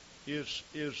is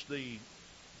the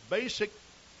basic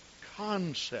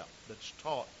concept that's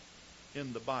taught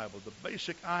in the Bible, the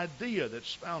basic idea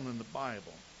that's found in the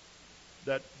Bible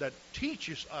that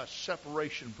teaches us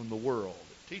separation from the world.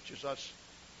 It teaches us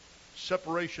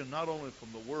separation not only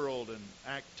from the world in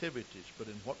activities, but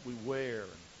in what we wear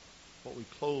and what we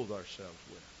clothe ourselves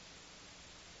with.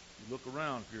 You look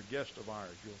around, if you're a guest of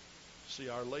ours, you'll see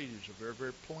our ladies are very,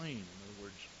 very plain. In other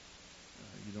words,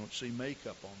 you don't see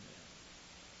makeup on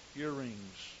them.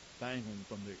 Earrings dangling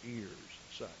from their ears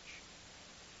and such.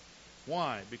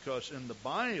 Why? Because in the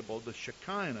Bible, the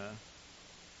Shekinah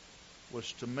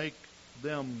was to make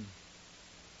them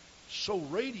so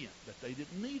radiant that they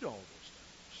didn't need all those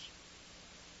things.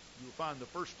 You'll find the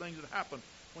first thing that happened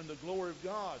when the glory of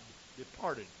God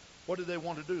departed. What did they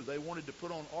want to do? They wanted to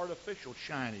put on artificial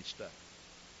shiny stuff.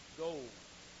 Gold,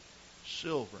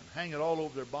 silver, and hang it all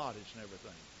over their bodies and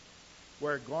everything.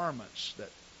 Wear garments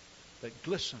that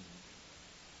glisten.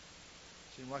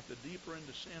 It seems like the deeper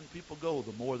into sin people go,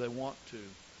 the more they want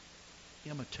to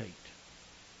imitate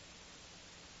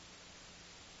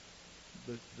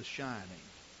the shining.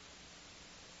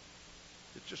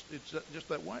 It's just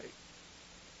that way.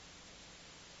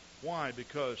 Why?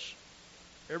 Because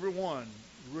everyone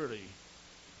really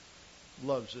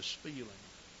loves this feeling.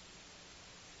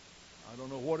 I don't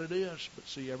know what it is, but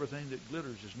see, everything that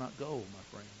glitters is not gold, my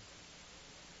friend.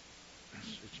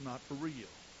 It's not for real.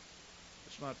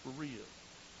 It's not for real.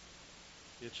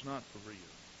 It's not for real.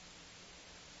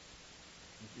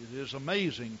 It is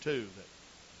amazing, too, that,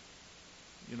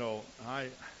 I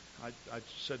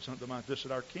said something about this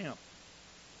at our camp.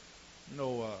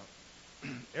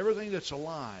 Everything that's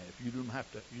alive, you don't have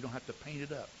to paint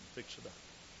it up and fix it up.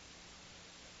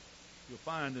 You'll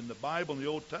find in the Bible, in the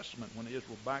Old Testament, when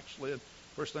Israel backslid,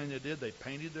 first thing they did, they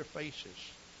painted their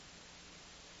faces.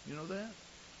 You know that?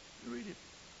 You read it.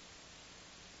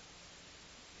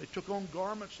 They took on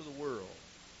garments of the world.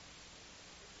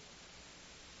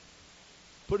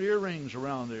 Put earrings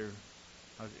on their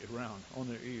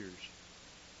ears.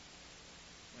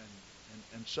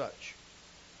 And such.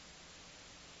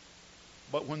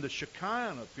 But when the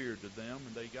Shekinah appeared to them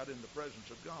and they got in the presence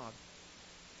of God,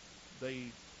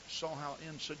 they saw how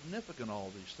insignificant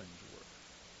all these things were.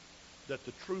 That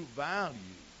the true value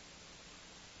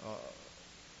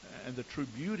and the true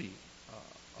beauty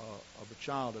of a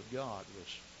child of God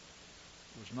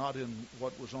was not in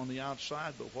what was on the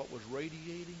outside, but what was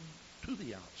radiating to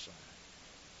the outside.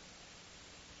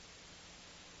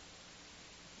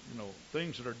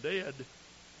 Things that are dead,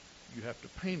 you have to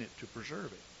paint it to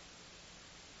preserve it.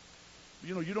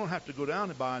 You don't have to go down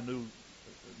and buy a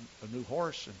new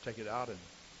horse and take it out and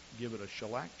give it a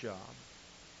shellac job.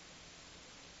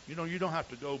 You don't have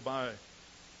to go buy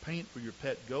paint for your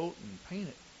pet goat and paint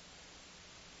it,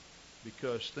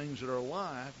 because things that are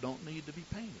alive don't need to be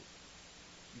painted.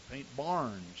 You paint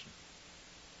barns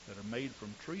that are made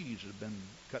from trees that have been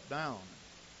cut down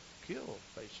and killed,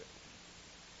 basically.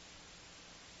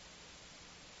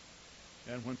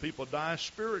 And when people die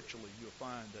spiritually, you'll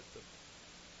find that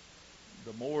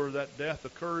the more that death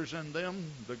occurs in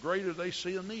them, the greater they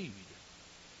see a need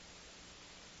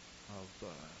of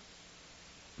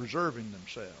preserving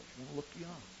themselves. You want to look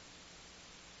young.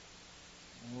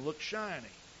 You want to look shiny.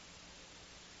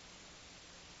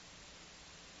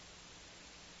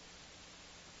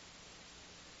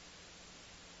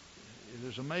 It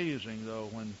is amazing, though,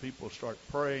 when people start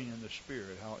praying in the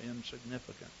Spirit, how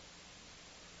insignificant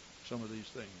some of these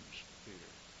things appear.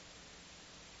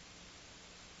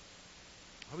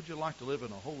 How would you like to live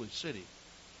in a holy city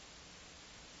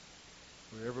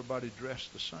where everybody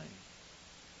dressed the same?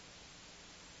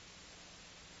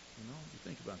 You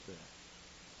think about that.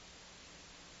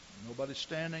 Nobody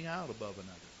standing out above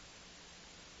another.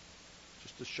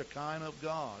 Just the Shekinah of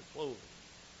God clothing.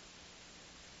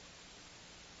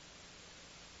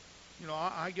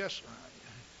 I guess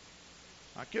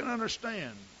I can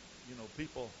understand,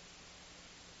 people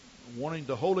wanting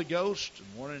the Holy Ghost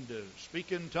and wanting to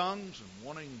speak in tongues and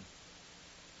wanting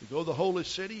to go to the holy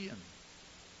city and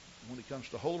When it comes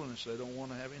to holiness, they don't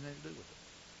want to have anything to do with it.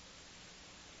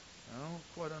 I don't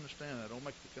quite understand that. I don't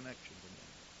make the connection to that.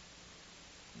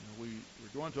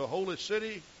 We're going to a holy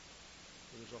city.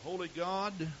 There's a holy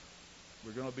God.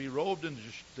 We're going to be robed in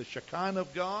the Shekinah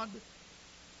of God.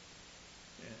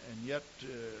 And yet,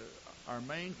 our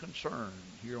main concern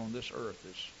here on this earth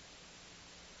is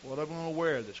what I'm going to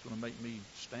wear that's going to make me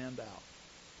stand out.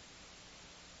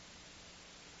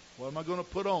 What am I going to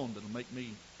put on that will make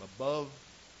me above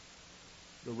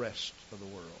the rest of the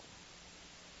world?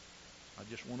 I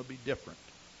just want to be different.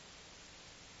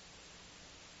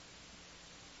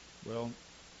 Well,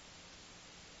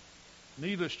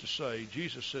 needless to say,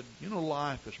 Jesus said,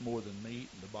 life is more than meat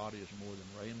and the body is more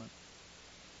than raiment.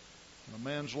 And a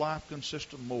man's life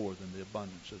consists of more than the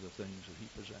abundance of the things that he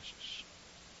possesses.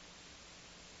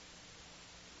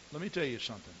 Let me tell you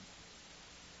something.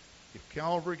 If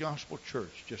Calvary Gospel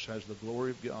Church just has the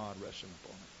glory of God resting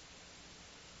upon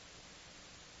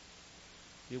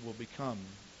it, it will become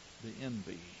the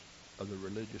envy of the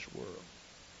religious world.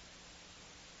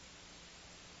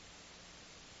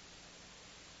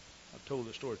 I've told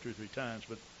this story 2 or 3 times,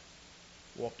 but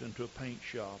walked into a paint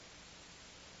shop.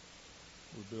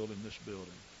 We're building this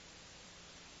building.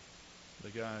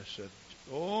 The guy said,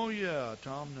 "Oh yeah,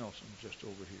 Tom Nelson's just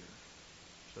over here."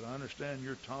 I said, "I understand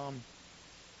you're Tom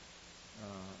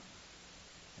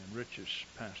and Rich's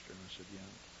pastor." And I said, "Yeah."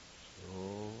 He said,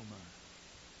 "Oh my,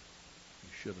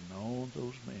 you should have known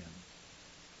those men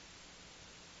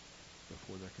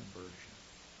before their conversion."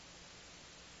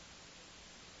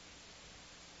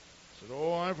 I said,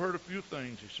 "Oh, I've heard a few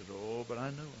things." He said, "Oh, but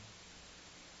I knew them."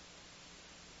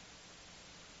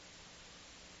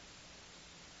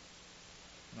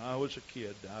 When I was a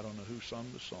kid, I don't know who sung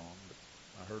the song, but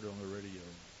I heard it on the radio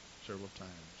several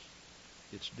times.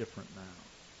 It's different now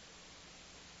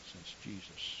since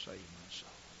Jesus saved my soul.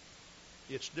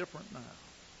 It's different now.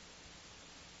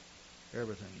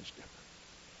 Everything is different.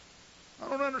 I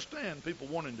don't understand people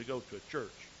wanting to go to a church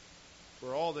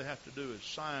where all they have to do is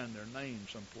sign their name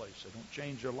someplace. They don't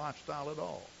change their lifestyle at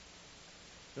all.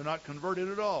 They're not converted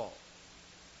at all.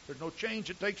 There's no change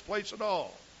that takes place at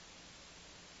all.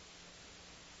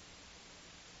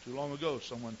 Too long ago,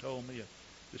 someone told me a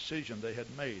decision they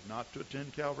had made not to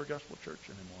attend Calvary Gospel Church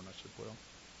anymore. And I said, "Well,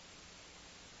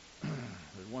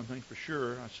 there's one thing for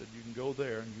sure." I said, "You can go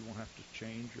there and you won't have to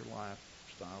change your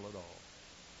lifestyle at all.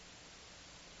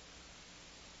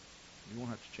 You won't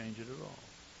have to change it at all."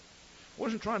 I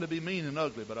wasn't trying to be mean and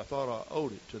ugly, but I thought I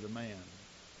owed it to the man.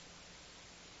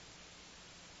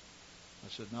 I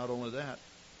said, "Not only that,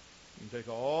 you can take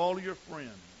all your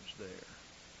friends there,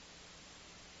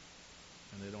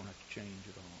 and they don't have to change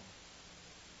at all.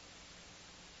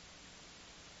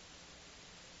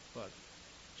 But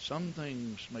some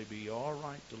things may be all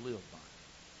right to live by,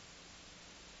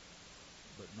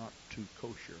 but not too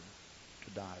kosher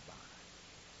to die by."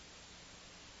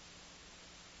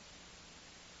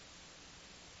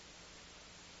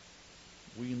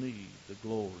 We need the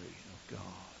glory of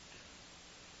God.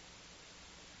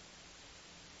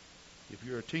 If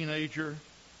you're a teenager,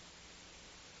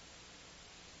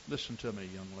 listen to me,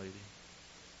 young lady.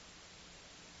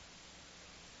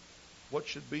 What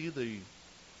should be the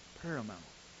paramount,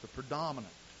 the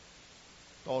predominant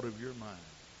thought of your mind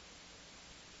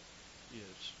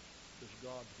is, does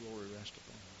God's glory rest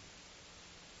upon me?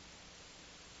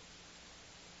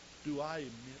 Do I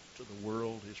emit to the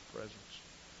world His presence?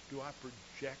 Do I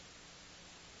project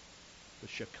the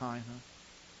Shekinah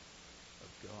of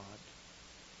God?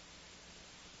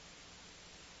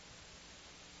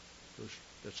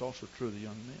 That's also true of the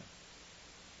young men.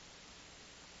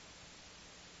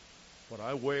 What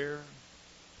I wear,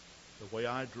 the way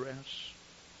I dress,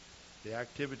 the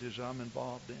activities I'm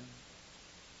involved in.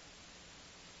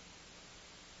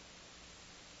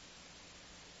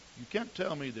 You can't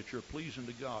tell me that you're pleasing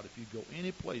to God if you go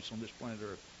any place on this planet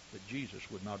Earth that Jesus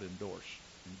would not endorse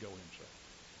and go himself.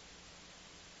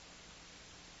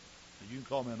 Now, you can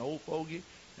call me an old fogey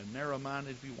and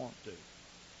narrow-minded if you want to.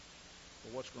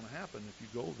 But what's going to happen if you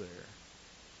go there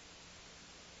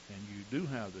and you do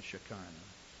have the Shekinah,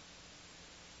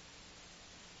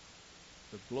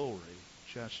 the glory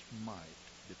just might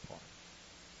depart.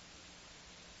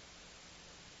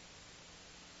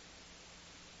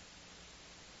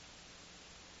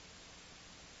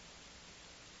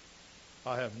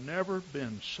 I have never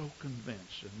been so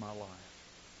convinced in my life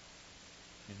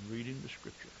in reading the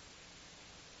Scripture,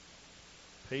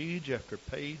 page after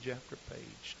page after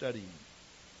page, studying,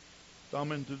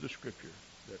 thumbing through the Scripture,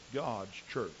 that God's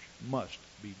church must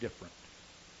be different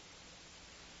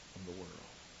from the world.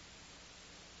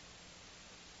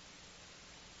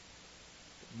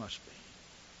 It must be.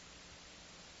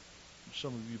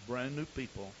 Some of you brand new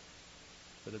people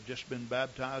that have just been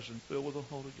baptized and filled with the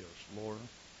Holy Ghost. Laura,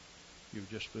 you're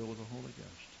just filled with the Holy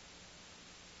Ghost.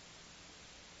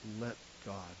 Let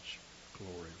God's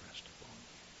glory rest upon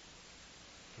you.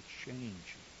 To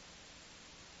change you.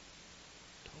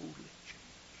 Totally change.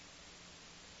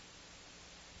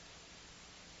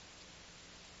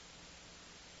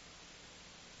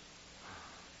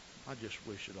 I just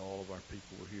wish that all of our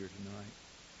people were here tonight.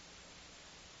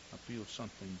 I feel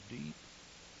something deep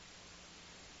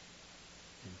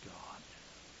in God.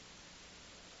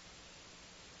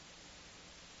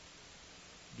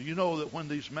 Do you know that when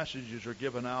these messages are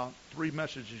given out, 3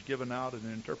 messages given out in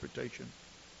an interpretation,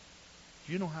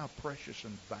 do you know how precious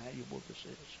and valuable this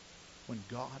is when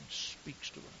God speaks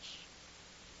to us?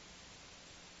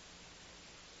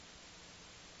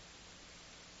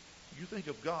 You think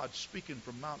of God speaking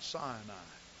from Mount Sinai,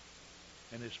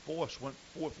 and his voice went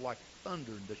forth like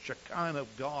thunder, and the Shekinah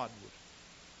of God was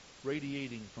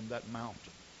radiating from that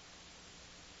mountain.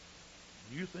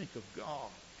 You think of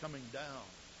God coming down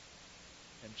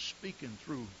and speaking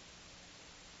through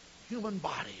human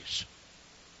bodies.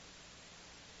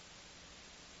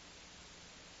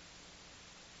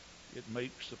 It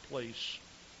makes the place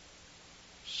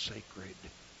sacred.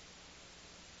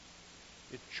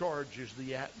 It charges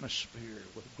the atmosphere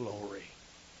with glory.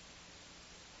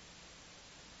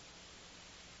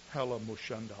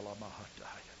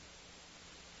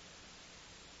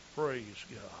 Praise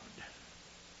God.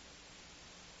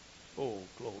 Oh,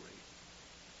 glory.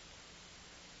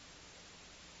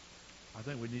 I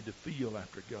think we need to feel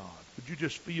after God. Would you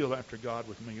just feel after God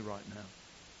with me right now?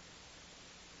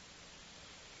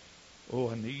 Oh,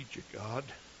 I need you, God.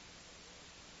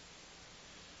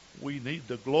 We need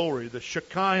the glory, the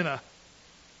Shekinah.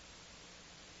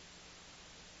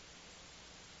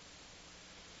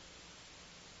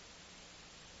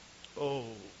 Oh,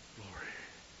 glory.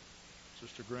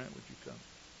 Sister Grant, would you come?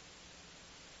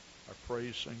 Our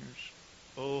praise singers.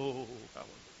 Oh,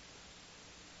 hallelujah.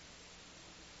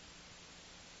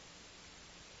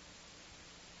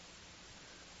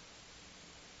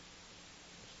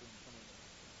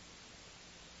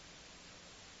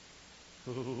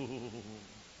 Oh.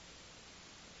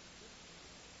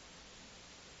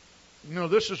 You know,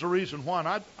 this is the reason why. And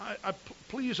I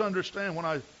please understand when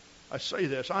I say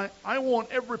this. I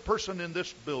want every person in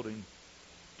this building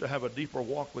to have a deeper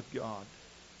walk with God.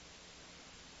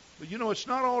 But you know, it's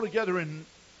not altogether in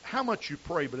how much you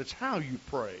pray, but it's how you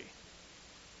pray.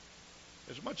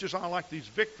 As much as I like these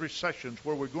victory sessions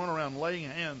where we're going around laying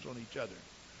hands on each other,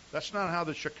 that's not how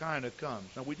the Shekinah comes.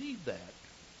 Now, we need that.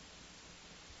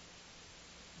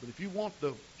 But if you want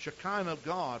the Shekinah of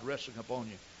God resting upon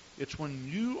you, it's when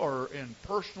you are in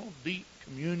personal, deep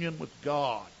communion with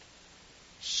God,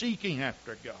 seeking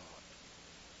after God,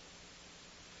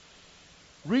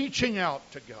 reaching out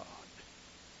to God,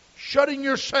 shutting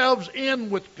yourselves in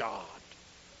with God.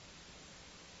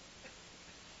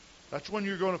 That's when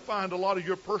you're going to find a lot of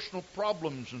your personal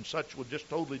problems and such will just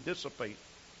totally dissipate.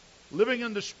 Living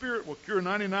in the Spirit will cure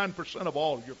 99% of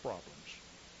all of your problems.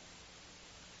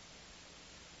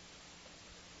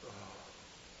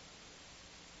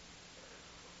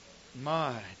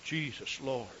 My Jesus,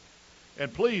 Lord.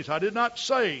 And please, I did not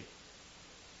say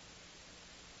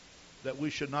that we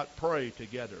should not pray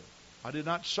together. I did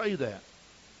not say that.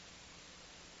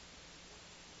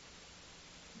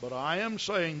 But I am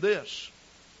saying this,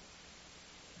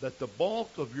 that the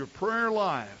bulk of your prayer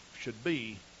life should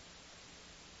be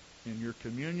in your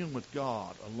communion with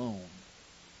God alone.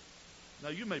 Now,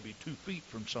 you may be 2 feet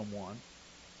from someone,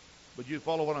 but you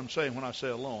follow what I'm saying when I say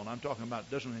alone. I'm talking about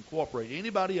it doesn't incorporate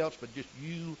anybody else but just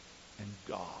you and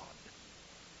God.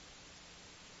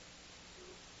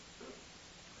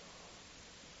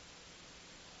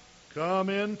 Come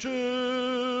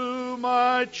into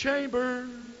my chamber,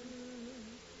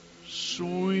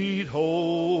 sweet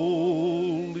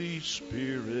Holy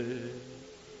Spirit.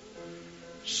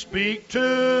 Speak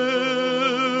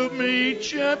to me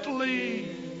gently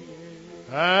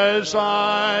as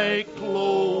I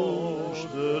close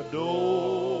the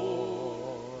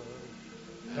door.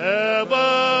 Heavenly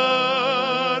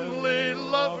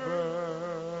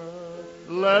lover,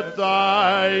 let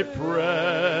thy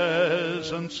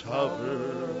presence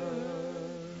hover.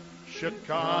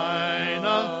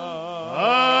 Shekinah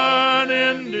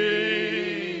unending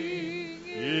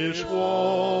is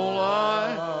all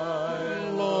I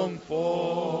long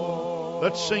for.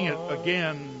 Let's sing it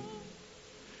again.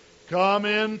 Come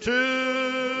into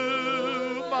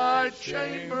my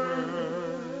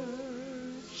chamber,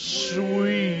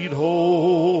 sweet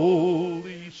Holy